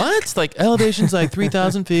 miles? What? Like elevation's like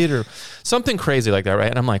 3,000 feet or something crazy like that, right?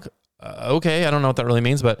 And I'm like, okay, I don't know what that really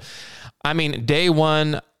means. But I mean, day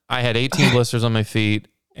one, I had 18 blisters on my feet.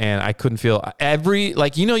 And I couldn't feel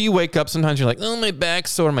you wake up sometimes, you're like, oh, my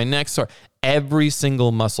back's sore, my neck's sore. Every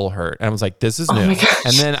single muscle hurt. And I was like, this is new.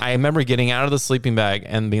 And then I remember getting out of the sleeping bag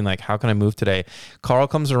and being like, how can I move today? Carl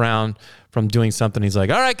comes around from doing something. He's like,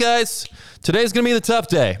 all right, guys, today's going to be the tough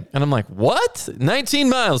day. And I'm like, what? 19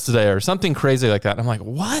 miles today or something crazy like that. And I'm like,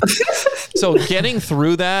 what? So getting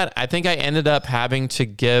through that, I think I ended up having to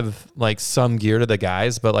give like some gear to the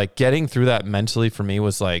guys, but like getting through that mentally for me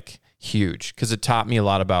was like huge because it taught me a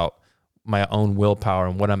lot about my own willpower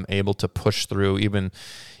and what I'm able to push through, even,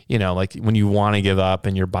 like when you want to give up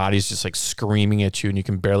and your body's just like screaming at you and you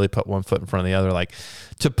can barely put one foot in front of the other, like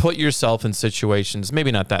to put yourself in situations,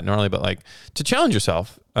 maybe not that gnarly, but like to challenge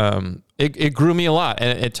yourself. It grew me a lot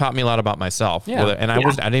and it taught me a lot about myself. Yeah. And I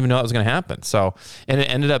didn't even know that was going to happen. So, and it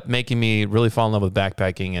ended up making me really fall in love with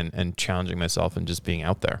backpacking and challenging myself and just being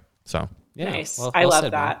out there. So. Yeah. Nice. Well I love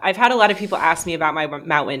said, that. man. I've had a lot of people ask me about my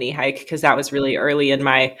Mount Whitney hike because that was really early in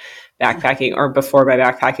my backpacking or before my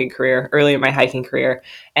backpacking career, early in my hiking career.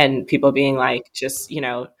 And people being like, just,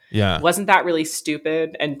 wasn't that really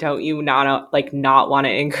stupid? And don't you not want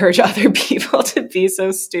to encourage other people to be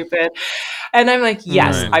so stupid? And I'm like,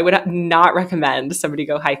 yes, Right. I would not recommend somebody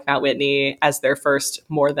go hike Mount Whitney as their first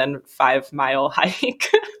more than 5 mile hike.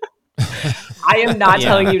 I am not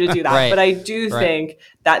telling you to do that, but I do think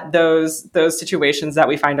that those situations that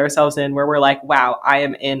we find ourselves in where we're like, wow, I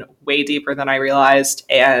am in way deeper than I realized.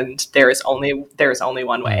 And there is only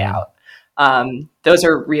one way out. Those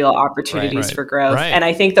are real opportunities for growth. Right. And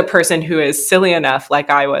I think the person who is silly enough,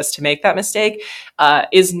 like I was, to make that mistake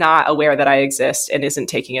is not aware that I exist and isn't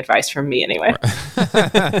taking advice from me anyway.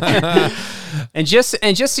 And just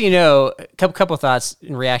so you know, a couple thoughts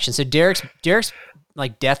and reactions. So Derek's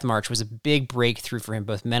like death march was a big breakthrough for him,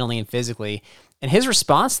 both mentally and physically. And his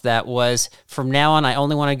response to that was, from now on, I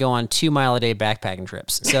only want to go on 2 mile a day backpacking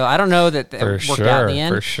trips. So I don't know that worked out in the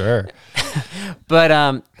end. For sure. But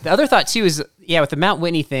the other thought too is, with the Mount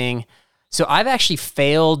Whitney thing. So I've actually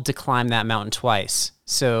failed to climb that mountain twice.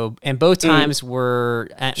 So, and both times were,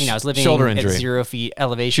 I was living at 0 feet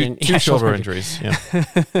elevation. Two shoulder injuries.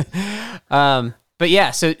 Yeah. But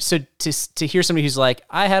yeah, so to hear somebody who's like,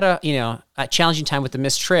 I had a challenging time with the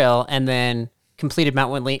missed trail and then completed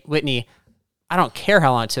Mount Whitney, I don't care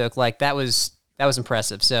how long it took. Like that was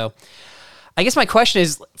impressive. So I guess my question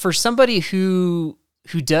is, for somebody who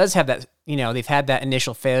does have that, they've had that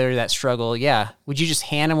initial failure, that struggle. Yeah. Would you just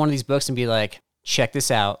hand them one of these books and be like, check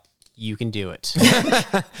this out. You can do it.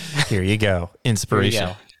 Here you go.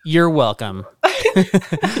 Inspiration. You're welcome.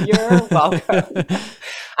 You're welcome.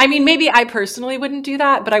 I mean, maybe I personally wouldn't do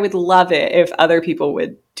that, but I would love it if other people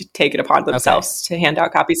would take it upon themselves to hand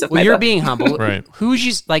out copies of my book. You're being humble. Right. Who's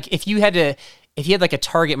you, like, if you had like a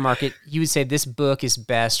target market, you would say this book is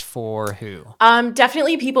best for who?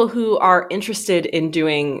 Definitely people who are interested in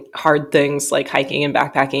doing hard things like hiking and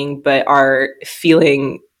backpacking, but are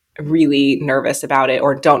feeling really nervous about it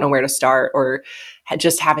or don't know where to start or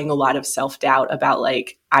just having a lot of self-doubt about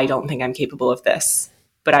like, I don't think I'm capable of this,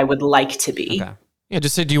 but I would like to be. Okay. Yeah,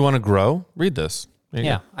 just say, do you want to grow? Read this.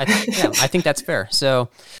 I think that's fair. So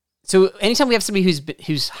anytime we have somebody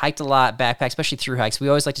who's hiked a lot, backpack, especially through hikes, we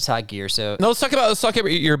always like to talk gear. So no, let's talk about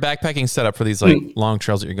your backpacking setup for these like long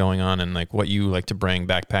trails that you're going on, and like what you like to bring: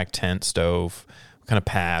 backpack, tent, stove, what kind of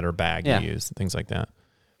pad or bag you use, things like that.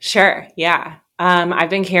 Sure. Yeah. I've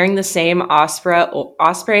been carrying the same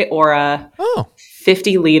Osprey Aura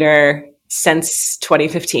 50 liter since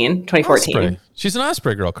 2014. Osprey. She's an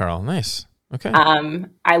Osprey girl, Carl. Nice. Okay.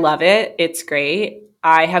 I love it. It's great.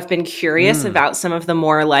 I have been curious about some of the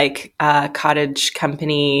more like cottage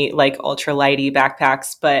company, like ultralighty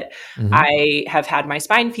backpacks, but I have had my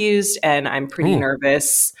spine fused and I'm pretty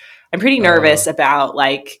nervous. I'm pretty nervous about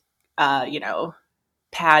like,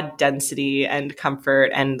 pad density and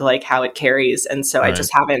comfort and like how it carries. And so I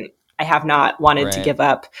have not wanted to give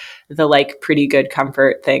up the like pretty good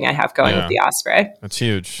comfort thing I have going with the Osprey. That's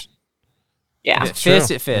huge. Yeah. It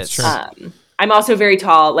fits. I'm also very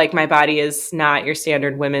tall. Like my body is not your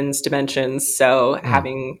standard women's dimensions. So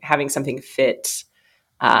having something fit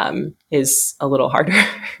is a little harder.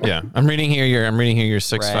 Yeah. I'm reading here you're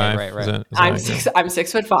 6'5". Right. I'm 6'5".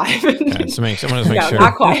 Okay, so I want to make sure.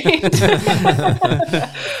 Not quite.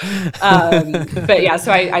 But yeah,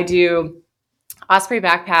 so I do Osprey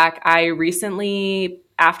backpack. I recently,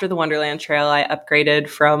 after the Wonderland Trail, I upgraded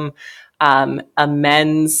from I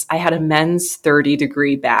had a men's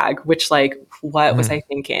 30-degree bag, which like, what was I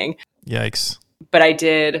thinking? Yikes. But I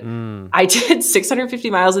did 650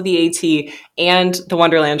 miles of the AT and the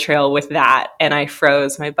Wonderland Trail with that. And I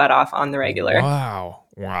froze my butt off on the regular.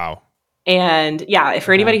 Wow. And yeah,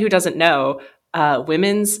 for anybody who doesn't know,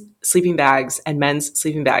 women's sleeping bags and men's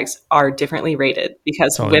sleeping bags are differently rated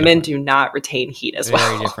because women do not retain heat as well.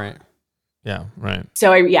 Very different. Yeah, right.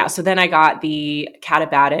 So then I got the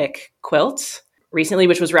Katabatic quilt recently,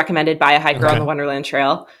 which was recommended by a hiker on the Wonderland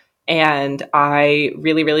Trail. And I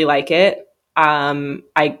really, really like it.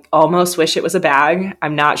 I almost wish it was a bag.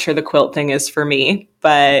 I'm not sure the quilt thing is for me,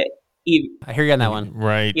 but I hear you on that one.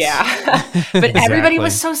 Right. Yeah. But everybody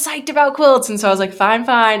was so psyched about quilts. And so I was like,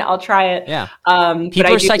 fine, I'll try it. Yeah.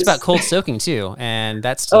 People are psyched about cold soaking too. And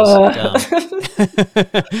that's still dumb.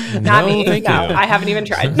 Not me. Thank you. I haven't even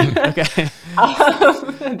tried. Okay.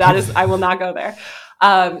 I will not go there.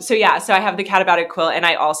 So I have the Katabatic quilt, and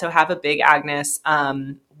I also have a Big Agnes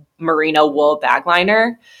merino wool bag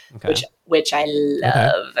liner, which I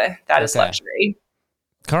love. That is luxury.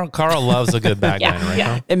 Carl loves a good bag liner, right?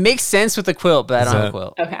 Yeah. It makes sense with the quilt, but I don't have a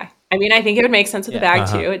quilt. Okay. I mean, I think it would make sense with the bag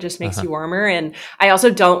too. It just makes you warmer. And I also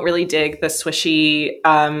don't really dig the swishy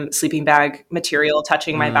sleeping bag material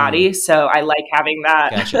touching my body. So I like having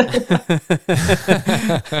that. Gotcha.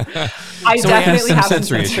 I definitely have some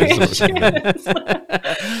sensory issues.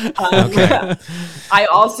 Okay. I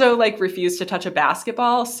also like refuse to touch a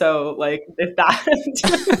basketball. So like if that.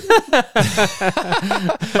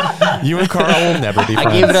 You and Carl will never be friends.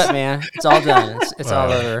 I gave it up, man. It's all done. It's all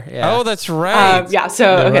over. Yeah. Oh, that's right.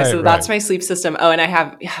 So that's my sleep system. Oh, and I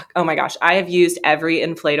have, oh my gosh, I have used every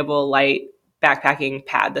inflatable light backpacking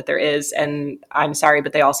pad that there is, and I'm sorry,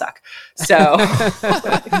 but they all suck. So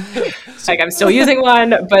like I'm still using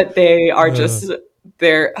one, but they are just,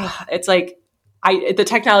 it's like, the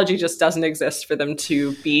technology just doesn't exist for them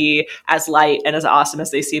to be as light and as awesome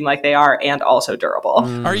as they seem like they are, and also durable.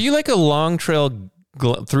 Are you like a long trail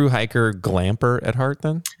through hiker glamper at heart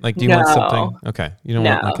then? Like, do you want something? Okay. You don't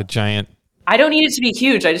want like a giant. I don't need it to be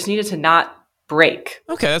huge. I just need it to not break.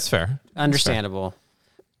 Okay, that's fair. Understandable.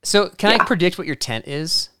 So can I predict what your tent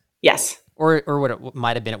is? Yes. Or what it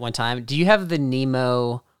might have been at one time. Do you have the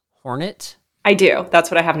Nemo Hornet? I do. That's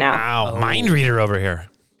what I have now. Wow, mind reader over here.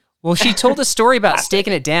 Well, she told a story about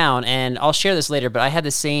staking it down, and I'll share this later, but I had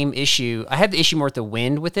the same issue. I had the issue more with the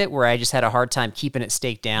wind with it, where I just had a hard time keeping it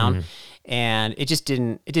staked down, and it just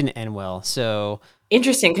didn't end well. So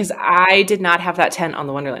interesting, because I did not have that tent on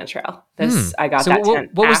the Wonderland Trail. I got that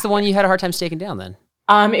tent. What was the one you had a hard time staking down then?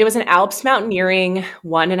 It was an Alps mountaineering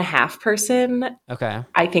 1.5 person. Okay.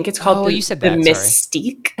 I think it's called you said that.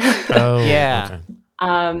 Mystique. Oh, yeah. Okay.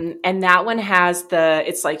 And that one has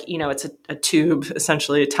it's like, it's a tube,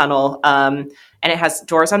 essentially a tunnel. And it has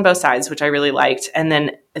doors on both sides, which I really liked. And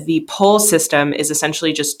then the pole system is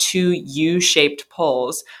essentially just 2 U-shaped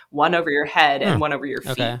poles, one over your head and one over your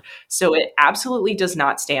feet. Okay. So it absolutely does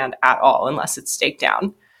not stand at all unless it's staked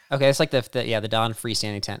down. Okay, it's like the Dawn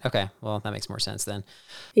freestanding tent. Okay, well, that makes more sense then.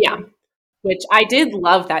 Yeah, which I did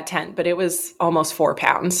love that tent, but it was almost 4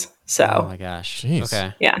 pounds. So, oh my gosh. Jeez.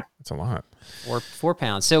 Okay. Yeah, that's a lot. 4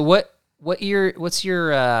 pounds. So what's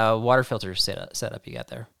your water filter setup you got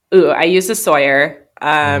there? Ooh, I use the Sawyer.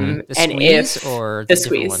 The squeeze or the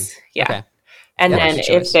squeeze one? Yeah. Okay. And then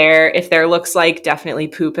if there looks like definitely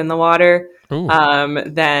poop in the water,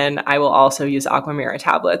 then I will also use Aquamira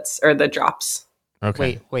tablets or the drops.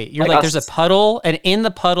 Okay. Wait. You're like there's a puddle, and in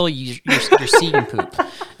the puddle you're seeing poop.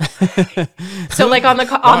 So like on the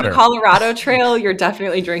Colorado Trail, you're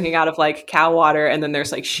definitely drinking out of like cow water, and then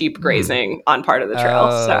there's like sheep grazing on part of the trail.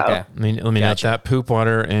 Okay. Let me note that poop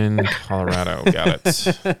water in Colorado. Got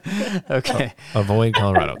it. Okay. Avoid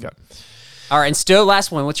Colorado. Got it. All right, and stove.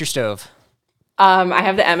 Last one. What's your stove? I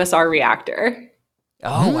have the MSR reactor.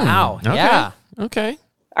 Oh wow. Okay. Yeah. Okay.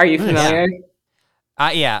 Are you familiar?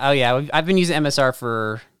 Yeah. Oh yeah. I've been using MSR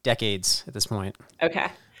for decades at this point. Okay.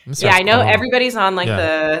 Yeah, I know everybody's on like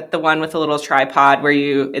the one with the little tripod where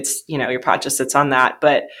your pod just sits on that.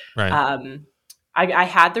 But I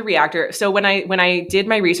had the reactor. So when I did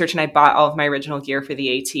my research and I bought all of my original gear for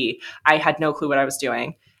the AT, I had no clue what I was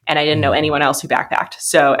doing. And I didn't know anyone else who backpacked.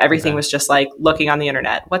 So everything was just like looking on the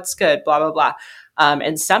internet. What's good? Blah, blah, blah.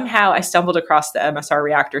 And somehow I stumbled across the MSR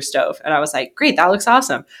reactor stove. And I was like, great, that looks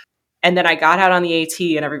awesome. And then I got out on the AT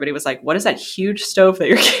and everybody was like, what is that huge stove that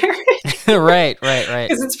you're carrying? Right.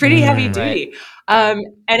 Because it's pretty heavy duty. And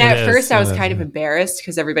at first I was kind of embarrassed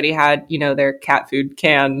because everybody had, their cat food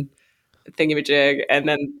can thingamajig. And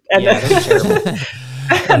then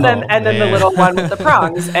and then the little one with the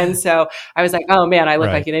prongs. And so I was like, oh man, I look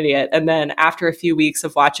like an idiot. And then after a few weeks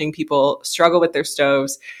of watching people struggle with their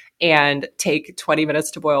stoves and take 20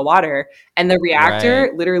 minutes to boil water, and the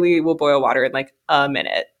reactor literally will boil water in like a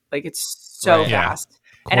minute. Like it's so fast.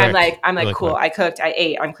 Quick. And I'm like, really cool. Quick. I cooked, I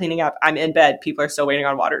ate, I'm cleaning up, I'm in bed. People are still waiting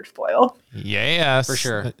on water to boil. Yes. For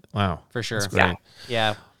sure. Wow. For sure.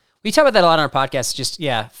 Yeah. We talk about that a lot on our podcast. Just,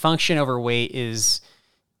 function over weight is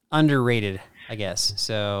underrated, I guess.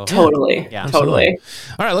 So totally. Yeah. Totally.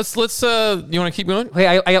 All right. Let's, you want to keep going? Wait,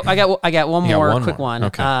 I got one more quick one.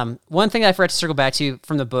 Okay. One thing I forgot to circle back to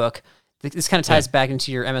from the book, this kind of ties back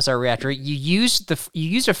into your MSR reactor. You used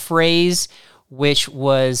a phrase which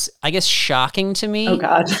was, I guess, shocking to me. Oh,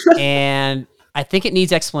 God. And I think it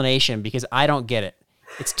needs explanation because I don't get it.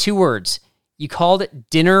 It's 2 words. You called it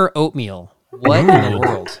dinner oatmeal. What in the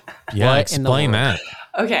world? Yeah, explain that.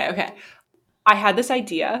 Okay. I had this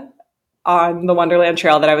idea on the Wonderland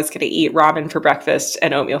Trail that I was going to eat ramen for breakfast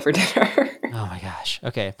and oatmeal for dinner. Oh, my gosh.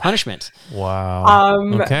 Okay. Punishment. Wow.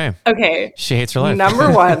 Okay. She hates her life.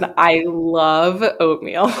 Number 1, I love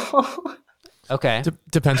oatmeal. Okay.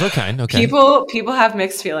 Depends what kind. Okay. People have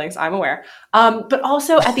mixed feelings. I'm aware. But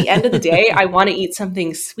also at the end of the day, I want to eat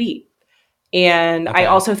something sweet. And I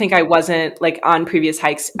also think I wasn't like on previous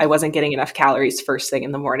hikes, I wasn't getting enough calories first thing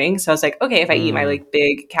in the morning. So I was like, okay, if I eat my like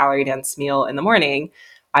big calorie dense meal in the morning,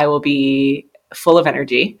 I will be full of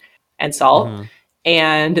energy and salt. Mm-hmm.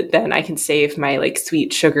 And then I can save my like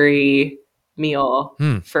sweet sugary meal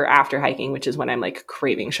for after hiking, which is when I'm like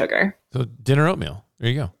craving sugar. So dinner oatmeal. There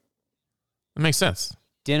you go. That makes sense.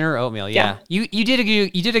 Dinner oatmeal, yeah. You did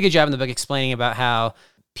a good job in the book explaining about how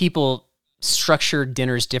people structure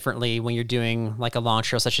dinners differently when you're doing like a long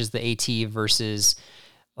trail such as the AT versus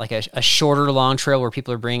like a shorter long trail where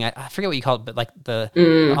people are bringing, I forget what you call it, but like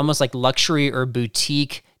the almost like luxury or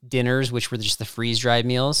boutique dinners, which were just the freeze-dried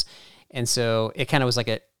meals. And so it kind of was like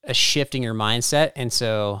a shift in your mindset. And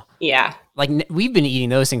so like we've been eating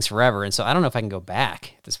those things forever. And so I don't know if I can go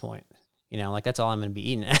back at this point. You know, like that's all I'm going to be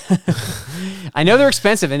eating. I know they're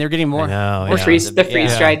expensive and they're getting more. The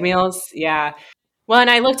freeze-dried meals. Yeah. Well, and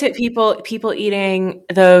I looked at people eating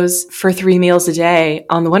those for 3 meals a day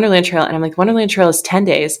on the Wonderland Trail. And I'm like, Wonderland Trail is 10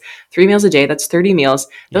 days, 3 meals a day. That's 30 meals.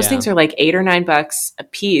 Those things are like $8 or $9 a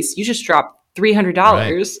piece. You just dropped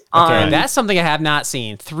 $300 on. Okay. That's something I have not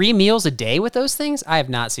seen. 3 meals a day with those things? I have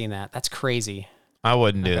not seen that. That's crazy. I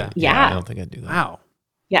wouldn't do that. Yeah. I don't think I'd do that. Wow.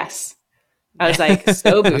 Yes. I was like,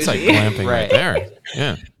 so bougie. That's like glamping right there.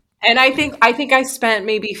 Yeah. And I think I spent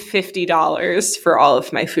maybe $50 for all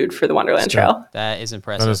of my food for the Wonderland Trail. That is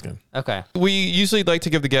impressive. That is good. Okay. We usually like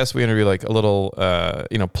to give the guests we interview like a little,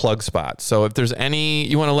 plug spot. So if there's any,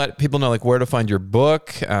 you want to let people know like where to find your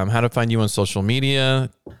book, how to find you on social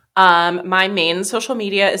media. My main social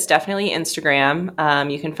media is definitely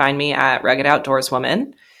Instagram. You can find me at Rugged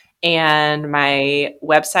Outdoorswoman. And my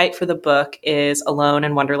website for the book is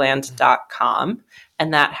aloneinwonderland.com.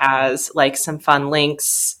 And that has like some fun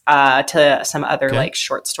links to some other like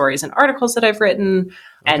short stories and articles that I've written.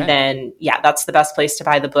 Okay. And then, that's the best place to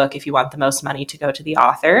buy the book if you want the most money to go to the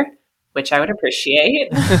author, which I would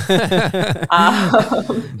appreciate. Buy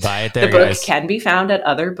it there, the book guys. can be found at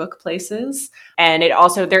other book places. And it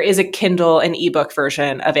also, there is a Kindle and ebook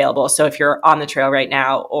version available. So if you're on the trail right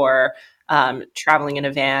now or traveling in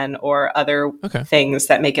a van or other things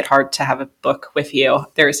that make it hard to have a book with you,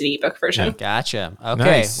 there is an ebook version. Yeah. Gotcha. Okay.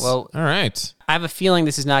 Nice. Well, all right. I have a feeling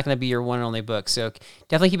this is not going to be your one and only book. So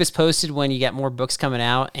definitely keep us posted when you get more books coming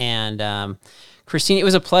out. And Christine, it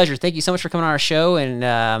was a pleasure. Thank you so much for coming on our show.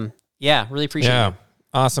 And really appreciate it.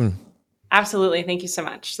 Awesome. Absolutely. Thank you so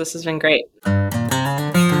much. This has been great.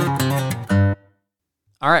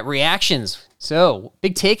 All right, reactions. So,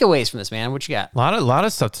 big takeaways from this, man. What you got? A lot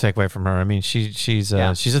of stuff to take away from her. I mean, she's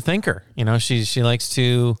a thinker. You know, she likes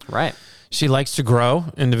to She likes to grow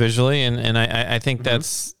individually, and I think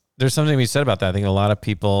there's something to be said about that. I think a lot of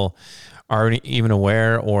people aren't even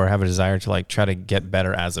aware or have a desire to like try to get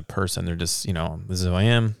better as a person. They're just, this is who I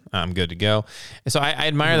am. I'm good to go. And so I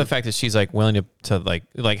admire the fact that she's like willing to like,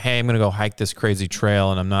 hey, I'm going to go hike this crazy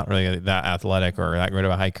trail and I'm not really that athletic or that great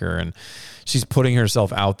of a hiker. And she's putting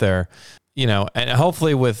herself out there, and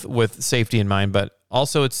hopefully with safety in mind, but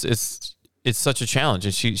also it's such a challenge,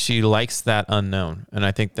 and she likes that unknown. And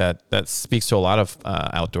I think that speaks to a lot of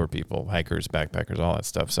outdoor people, hikers, backpackers, all that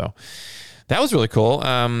stuff. So that was really cool.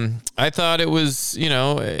 I thought it was,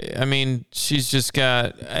 she's just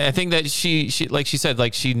got, I think that she, like she said,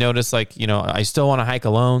 like she noticed like, I still want to hike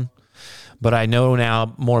alone, but I know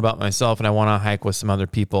now more about myself and I want to hike with some other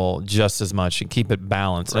people just as much and keep it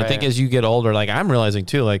balanced. Right. I think as you get older, like I'm realizing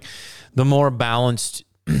too, like the more balanced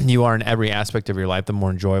you are in every aspect of your life, the more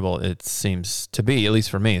enjoyable it seems to be, at least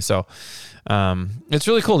for me. So it's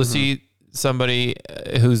really cool to see somebody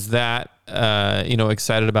who's that,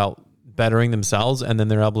 excited about bettering themselves, and then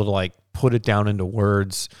they're able to like put it down into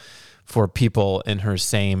words for people in her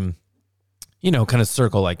same, kind of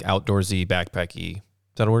circle, like outdoorsy, backpacky.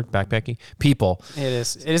 Is that a word? Backpacky? People. It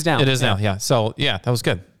is now. It is now, yeah. So, yeah, that was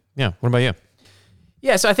good. Yeah. What about you?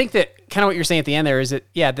 Yeah, so I think that kind of what you're saying at the end there is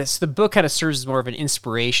that, the book kind of serves as more of an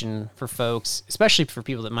inspiration for folks, especially for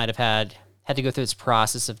people that might have had to go through this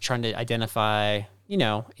process of trying to identify,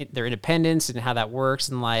 their independence and how that works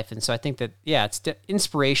in life. And so I think that, it's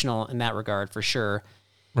inspirational in that regard for sure.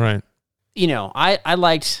 Right. I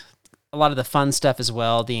liked a lot of the fun stuff as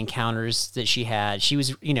well, the encounters that she had. She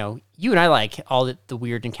was, you and I like all the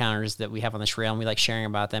weird encounters that we have on the trail, and we like sharing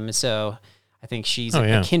about them. And so I think she's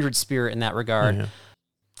a kindred spirit in that regard. Oh, yeah.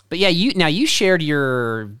 But you shared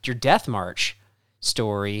your death march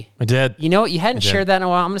story. I did. You know what? You hadn't shared that in a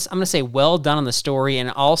while. I'm gonna say well done on the story,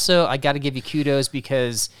 and also I got to give you kudos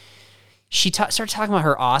because she started talking about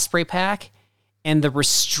her Osprey pack and the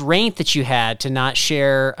restraint that you had to not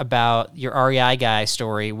share about your REI guy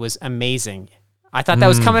story was amazing. I thought that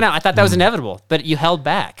was coming out. I thought that was inevitable, but you held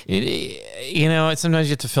back. Sometimes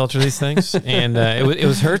you have to filter these things, and it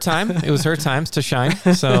was her time. It was her time to shine.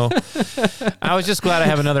 So I was just glad I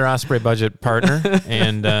have another Osprey budget partner,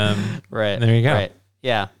 and right there you go. Right.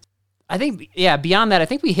 Yeah. I think, beyond that, I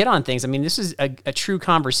think we hit on things. I mean, this is a true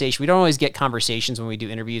conversation. We don't always get conversations when we do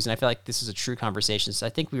interviews, and I feel like this is a true conversation. So I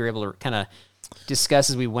think we were able to kind of discuss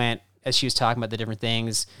as we went, as she was talking about the different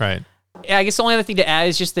things. Right. Yeah, I guess the only other thing to add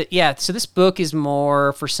is just that, so this book is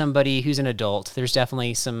more for somebody who's an adult. There's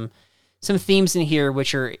definitely some themes in here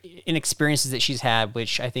which are in experiences that she's had,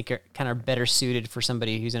 which I think are kind of better suited for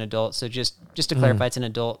somebody who's an adult. So just to clarify, it's an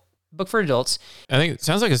adult book for adults. I think it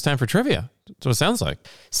sounds like it's time for trivia. That's what it sounds like.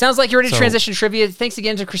 Sounds like you're ready to transition to trivia. Thanks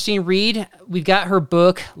again to Christine Reed. We've got her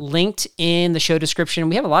book linked in the show description.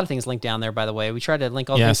 We have a lot of things linked down there, by the way. We try to link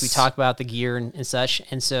all the things we talk about, the gear and such.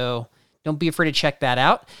 And so don't be afraid to check that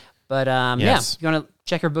out. But if you want to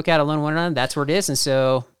check her book out, Alone in Wonderland, that's where it is. And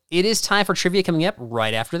so it is time for trivia coming up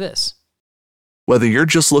right after this. Whether you're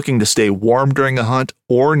just looking to stay warm during a hunt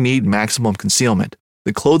or need maximum concealment,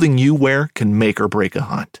 the clothing you wear can make or break a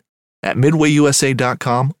hunt. At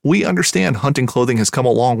MidwayUSA.com, we understand hunting clothing has come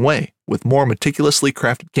a long way with more meticulously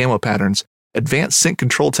crafted camo patterns, advanced scent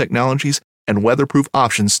control technologies, and weatherproof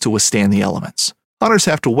options to withstand the elements. Hunters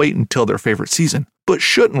have to wait until their favorite season, but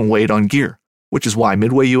shouldn't wait on gear, which is why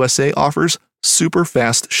Midway USA offers super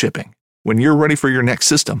fast shipping. When you're ready for your next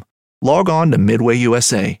system, log on to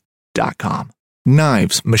MidwayUSA.com.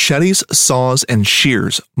 Knives, machetes, saws, and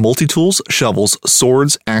shears, multi-tools, shovels,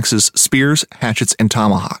 swords, axes, spears, hatchets, and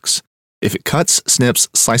tomahawks. If it cuts, snips,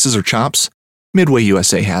 slices, or chops, Midway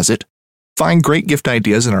USA has it. Find great gift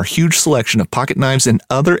ideas in our huge selection of pocket knives and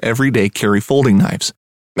other everyday carry folding knives.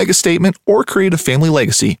 Make a statement or create a family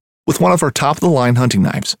legacy with one of our top-of-the-line hunting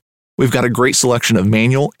knives. We've got a great selection of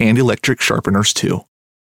manual and electric sharpeners, too.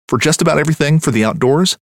 For just about everything for the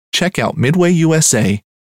outdoors, check out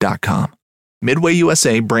MidwayUSA.com. Midway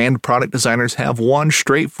USA brand product designers have one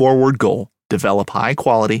straightforward goal: develop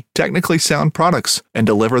high-quality, technically sound products and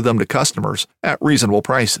deliver them to customers at reasonable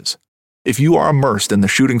prices. If you are immersed in the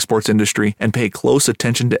shooting sports industry and pay close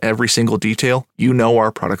attention to every single detail, you know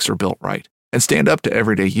our products are built right and stand up to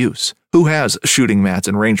everyday use. Who has shooting mats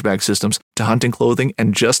and range bag systems to hunting clothing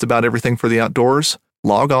and just about everything for the outdoors?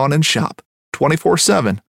 Log on and shop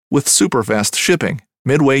 24/7 with super fast shipping.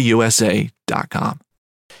 MidwayUSA.com.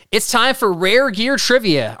 It's time for Rare Gear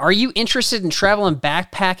Trivia. Are you interested in travel and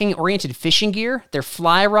backpacking-oriented fishing gear? Their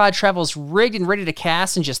fly rod travels rigged and ready to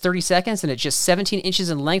cast in just 30 seconds, and at just 17 inches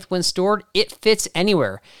in length when stored, it fits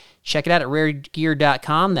anywhere. Check it out at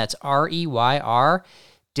raregear.com. That's REYR.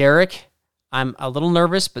 Derek, I'm a little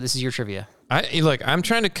nervous, but this is your trivia. I'm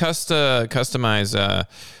trying to customize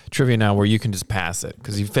trivia now where you can just pass it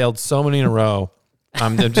because you failed so many in a row.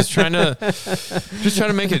 I'm just trying to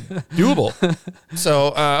make it doable.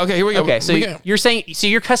 So okay, here we go. Okay, so you're saying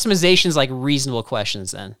your customization is like reasonable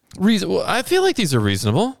questions then? Reasonable. I feel like these are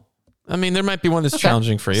reasonable. I mean, there might be one that's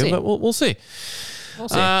challenging for you, but we'll see. We'll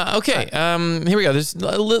see. Okay, here we go. There's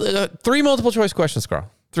 3 multiple choice questions, Carl.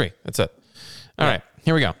 3. That's it. All right,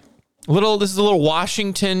 here we go. This is a little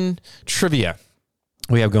Washington trivia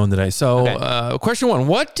we have going today. So, question 1: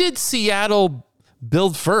 what did Seattle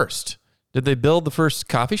build first? Did they build the first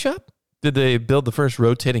coffee shop? Did they build the first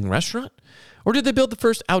rotating restaurant? Or did they build the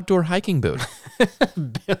first outdoor hiking boot?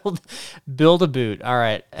 Build a boot. All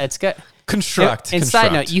right. It's got construct. And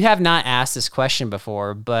side note, you have not asked this question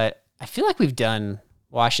before, but I feel like we've done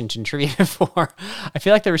Washington trivia before. I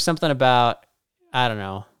feel like there was something about, I don't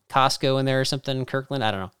know, Costco in there or something, Kirkland.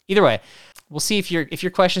 I don't know. Either way, we'll see if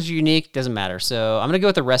your questions are unique. Doesn't matter. So I'm gonna go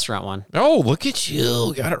with the restaurant one. Oh, look at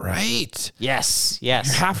you. Got it right. Yes. You're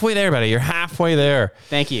halfway there, buddy. You're halfway there.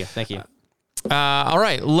 Thank you. All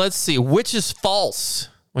right. Let's see. Which is false?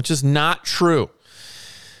 Which is not true?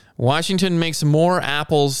 Washington makes more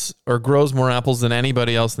apples or grows more apples than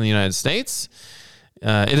anybody else in the United States.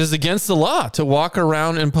 It is against the law to walk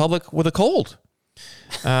around in public with a cold.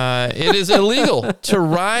 It is illegal to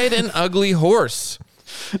ride an ugly horse.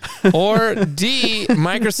 Or D,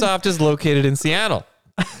 Microsoft is located in Seattle.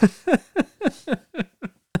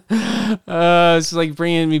 It's like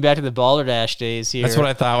bringing me back to the Balderdash days here. That's what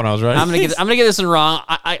I thought when I was writing. I'm gonna get this one wrong.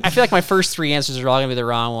 I feel like my first three answers are all gonna be the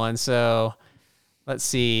wrong one. So let's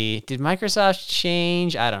see. Did Microsoft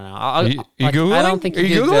change? I don't know. Are you Googling? I don't think you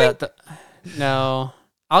did no.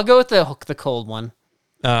 I'll go with the cold one.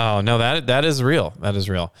 Oh no, that is real. That is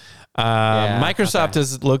real. Microsoft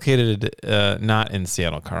is located not in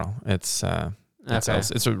Seattle, Carl. It's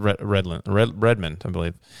Redmond, I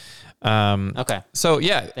believe. Okay. So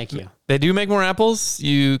yeah, thank you. They do make more apples.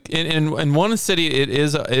 In one city, it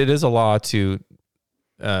is a law to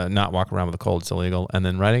not walk around with a cold. It's illegal. And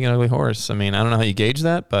then riding an ugly horse. I mean, I don't know how you gauge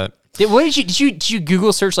that, but did you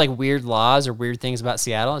Google search like weird laws or weird things about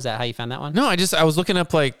Seattle? Is that how you found that one? No, I was looking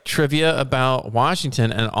up like trivia about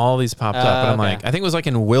Washington, and all these popped up. And I'm like, I think it was like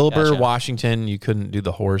in Wilbur, Washington, you couldn't do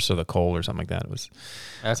the horse or the coal or something like that. It was.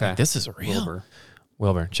 Okay. Like, this is real.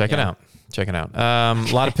 Wilbur, check it out. Check it out.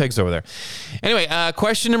 A lot of pigs over there. Anyway,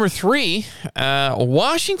 question number 3.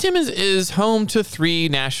 Washington is home to 3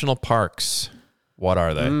 national parks. What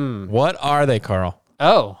are they? What are they, Carl?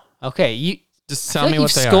 Oh, okay. You just tell me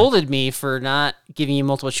what they are. You scolded me for not giving you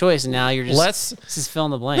multiple choice, and now you're just fill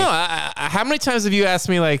in the blank. No, how many times have you asked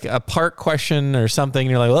me like a park question or something, and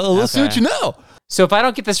you're like, well, let's see what you know. So if I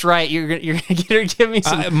don't get this right, you're gonna give me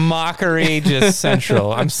some mockery. Just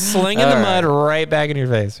central. I'm slinging the mud right back in your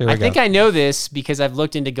face. Here we go. I think I know this because I've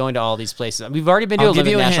looked into going to all these places. We've already been to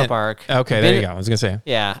Olympic National Park. Okay, there you go. I was gonna say.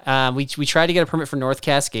 Yeah, we tried to get a permit for North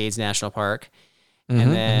Cascades National Park,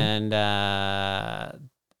 and then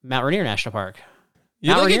Mount Rainier National Park.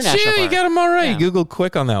 You look at you got them all right. You Googled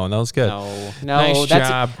quick on that one. That was good. No, nice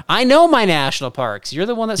job. I know my national parks. You're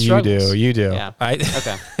the one that struggles. You do. Yeah.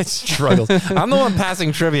 Okay. It struggles. I'm the one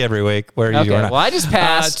passing trivia every week. Where you are. Well, I just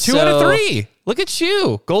passed 2 out of 3. Look at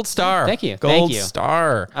you. Gold star. Thank you. Gold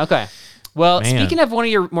star. Okay. Well, speaking of one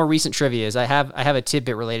of your more recent trivias, I have a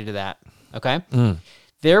tidbit related to that. Okay.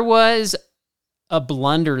 There was a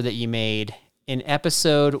blunder that you made in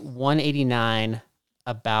episode 189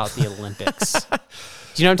 about the Olympics.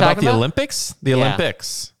 Do you know what I'm talking about? The Olympics? The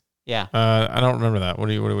Olympics. Yeah. I don't remember that. What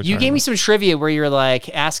you gave me some trivia where you're like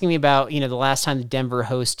asking me about, the last time Denver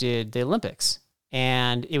hosted the Olympics.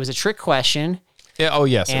 And it was a trick question. Yeah, oh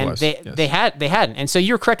yes, and it was. They hadn't. And so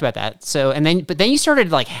you were correct about that. So but then you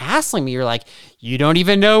started like hassling me. You're like, you don't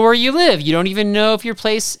even know where you live. You don't even know if your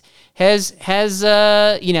place has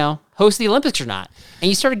hosted the Olympics or not. And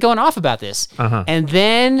you started going off about this. And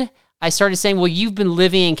then I started saying, well, you've been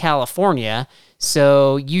living in California,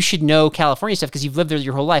 so you should know California stuff because you've lived there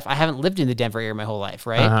your whole life. I haven't lived in the Denver area my whole life,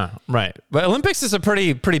 right? Right. But Olympics is a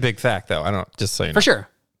pretty big fact, though. I don't just say for sure.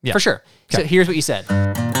 Yeah. For sure. Okay. So here's what you said.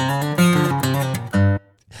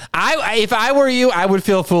 If I were you, I would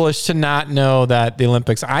feel foolish to not know that the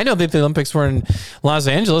Olympics. I know that the Olympics were in Los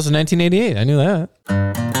Angeles in 1988. I knew that.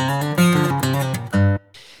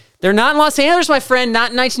 They're not in Los Angeles, my friend.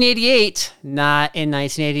 Not in 1988. Not in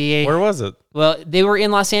 1988. Where was it? Well, they were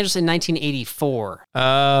in Los Angeles in 1984.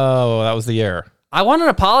 Oh, that was the year. I want an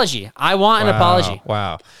apology. An apology.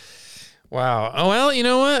 Wow. Oh, well, you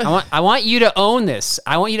know what? I want you to own this.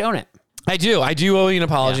 I want you to own it. I do owe you an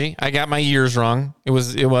apology. Yeah. I got my years wrong. It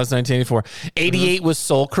was 1984. 88 was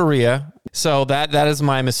Seoul, Korea. So that is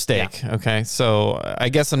my mistake. Yeah. Okay. So I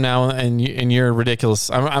guess I'm now in your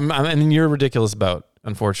ridiculous. I'm in your ridiculous boat,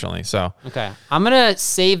 unfortunately. So okay. I'm gonna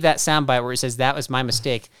save that soundbite where it says that was my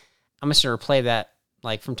mistake. I'm just gonna replay that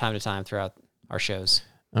like from time to time throughout our shows.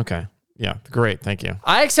 Okay. Yeah, great. Thank you.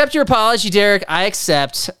 I accept your apology, Derek. I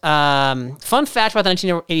accept. Fun fact about the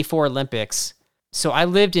 1984 Olympics. So I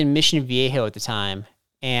lived in Mission Viejo at the time,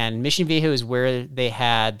 and Mission Viejo is where they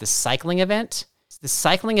had the cycling event. The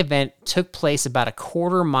cycling event took place about a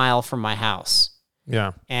quarter mile from my house.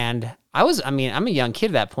 Yeah. And I'm a young kid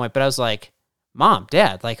at that point, but I was like, Mom,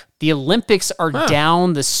 Dad, like the Olympics are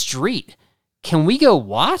down the street. Can we go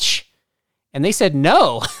watch? And they said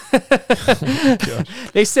no.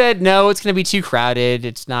 They said no, it's going to be too crowded.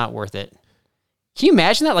 It's not worth it. Can you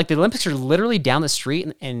imagine that? Like the Olympics are literally down the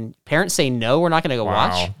street and parents say, no, we're not going to go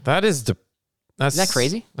watch. Isn't that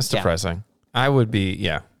crazy? That's depressing. I would be,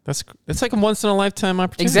 it's like a once in a lifetime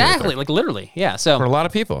opportunity. Exactly. Like literally. Yeah. So for a lot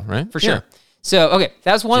of people, right? For sure. So, okay.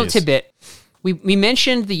 That was one tidbit. We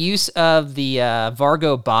mentioned the use of the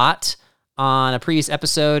Vargo bot on a previous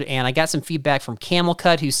episode, and I got some feedback from Camel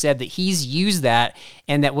Cut, who said that he's used that,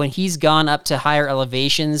 and that when he's gone up to higher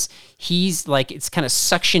elevations, he's like, it's kind of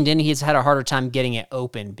suctioned in. He's had a harder time getting it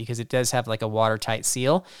open because it does have like a watertight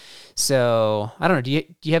seal. So I don't know. Do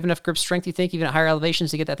you have enough grip strength, you think, even at higher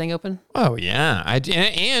elevations to get that thing open? Oh yeah,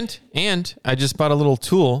 and I just bought a little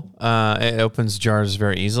tool. It opens jars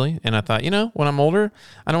very easily, and I thought, when I'm older,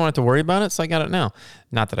 I don't want to worry about it, so I got it now.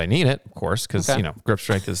 Not that I need it, of course, because grip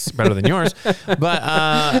strength is better than yours. But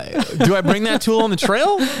do I bring that tool on the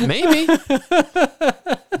trail? Maybe.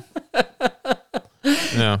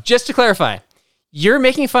 No. Just to clarify, you're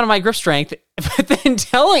making fun of my grip strength, but then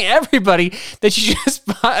telling everybody that you just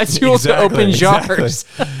bought a tool to open jars.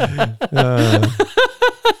 I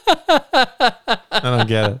don't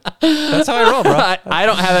get it. That's how I roll, bro. I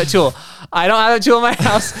don't have that tool. I don't have that tool in my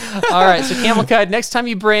house. All right, so Camel Cut, next time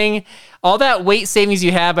you bring all that weight savings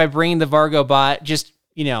you have by bringing the Vargo bot, just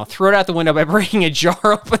throw it out the window by bringing a jar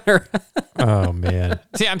opener. Oh, man.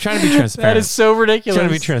 See, I'm trying to be transparent. That is so ridiculous. I'm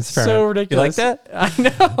trying to be transparent. So ridiculous. You like that? I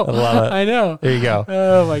know. I love it. I know. There you go.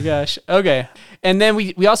 Oh, my gosh. Okay. And then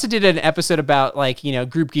we also did an episode about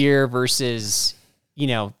group gear versus,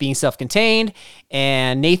 being self-contained.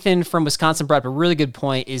 And Nathan from Wisconsin brought up a really good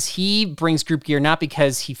point, is he brings group gear not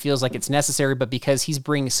because he feels like it's necessary, but because he's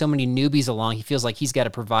bringing so many newbies along. He feels like he's got to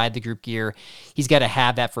provide the group gear. He's got to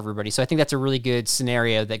have that for everybody. So I think that's a really good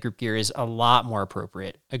scenario that group gear is a lot more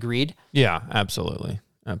appropriate. Agreed? Yeah, absolutely.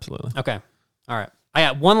 Absolutely. Okay. All right. I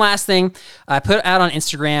got one last thing I put out on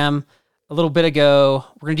Instagram a little bit ago.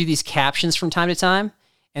 We're going to do these captions from time to time.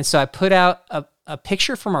 And so I put out a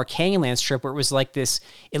picture from our Canyonlands trip where it was like this,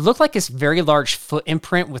 it looked like this very large foot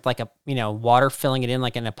imprint with like a, water filling it in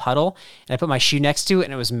like in a puddle. And I put my shoe next to it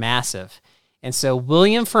and it was massive. And so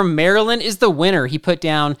William from Maryland is the winner. He put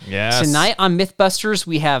down, tonight on Mythbusters,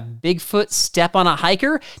 we have Bigfoot step on a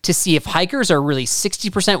hiker to see if hikers are really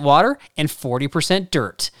 60% water and 40%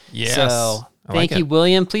 dirt. Yes. So thank you,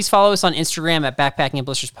 William. Please follow us on Instagram at Backpacking and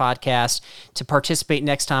Blisters Podcast to participate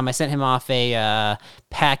next time. I sent him off a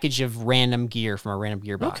package of random gear from a random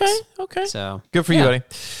gear box. Okay. So good for you, buddy.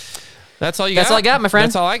 That's all you got? That's all I got, my friend.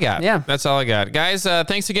 That's all I got. Yeah. That's all I got. Guys,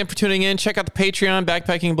 thanks again for tuning in. Check out the Patreon,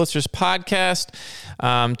 Backpacking and Blisters Podcast.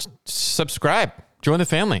 Subscribe. Join the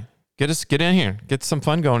family. Get in here. Get some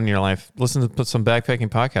fun going in your life. Listen to some backpacking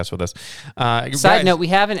podcasts with us. Side note, we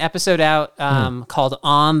have an episode out called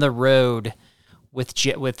On the Road with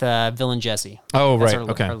Villain Jesse. Oh, That's right.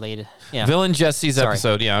 Okay. Our latest, Villain Jesse's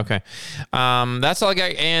episode. Yeah, okay. That's all I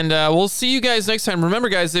got. And we'll see you guys next time. Remember,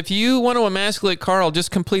 guys, if you want to emasculate Carl,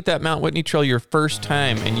 just complete that Mount Whitney Trail your first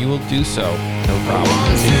time, and you will do so. No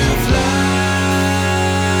problem.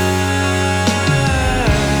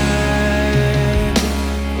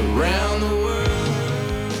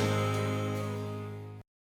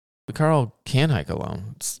 Carl can hike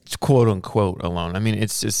alone, quote unquote alone. I mean,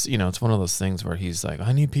 it's just, it's one of those things where he's like,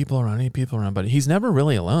 I need people around, but he's never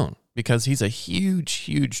really alone because he's a huge,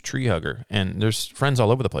 huge tree hugger, and there's friends all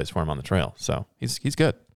over the place for him on the trail. So he's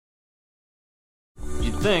good.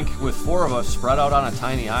 You'd think, with 4 of us spread out on a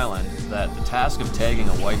tiny island, that the task of tagging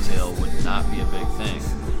a whitetail would not be a big thing.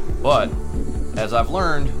 But, as I've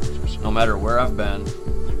learned, no matter where I've been,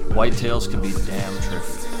 whitetails can be damn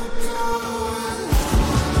tricky.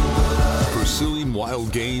 Pursuing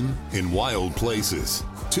wild game in wild places.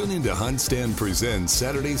 Tune into Hunt Stand Presents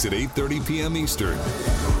Saturdays at 8:30 p.m. Eastern.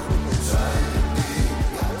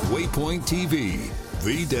 Waypoint TV,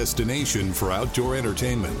 the destination for outdoor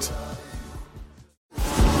entertainment.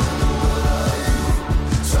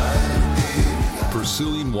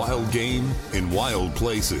 Pursuing wild game in wild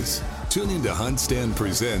places. Tune into Hunt Stand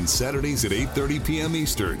Presents Saturdays at 8:30 p.m.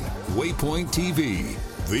 Eastern. Waypoint TV,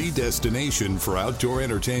 the destination for outdoor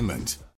entertainment.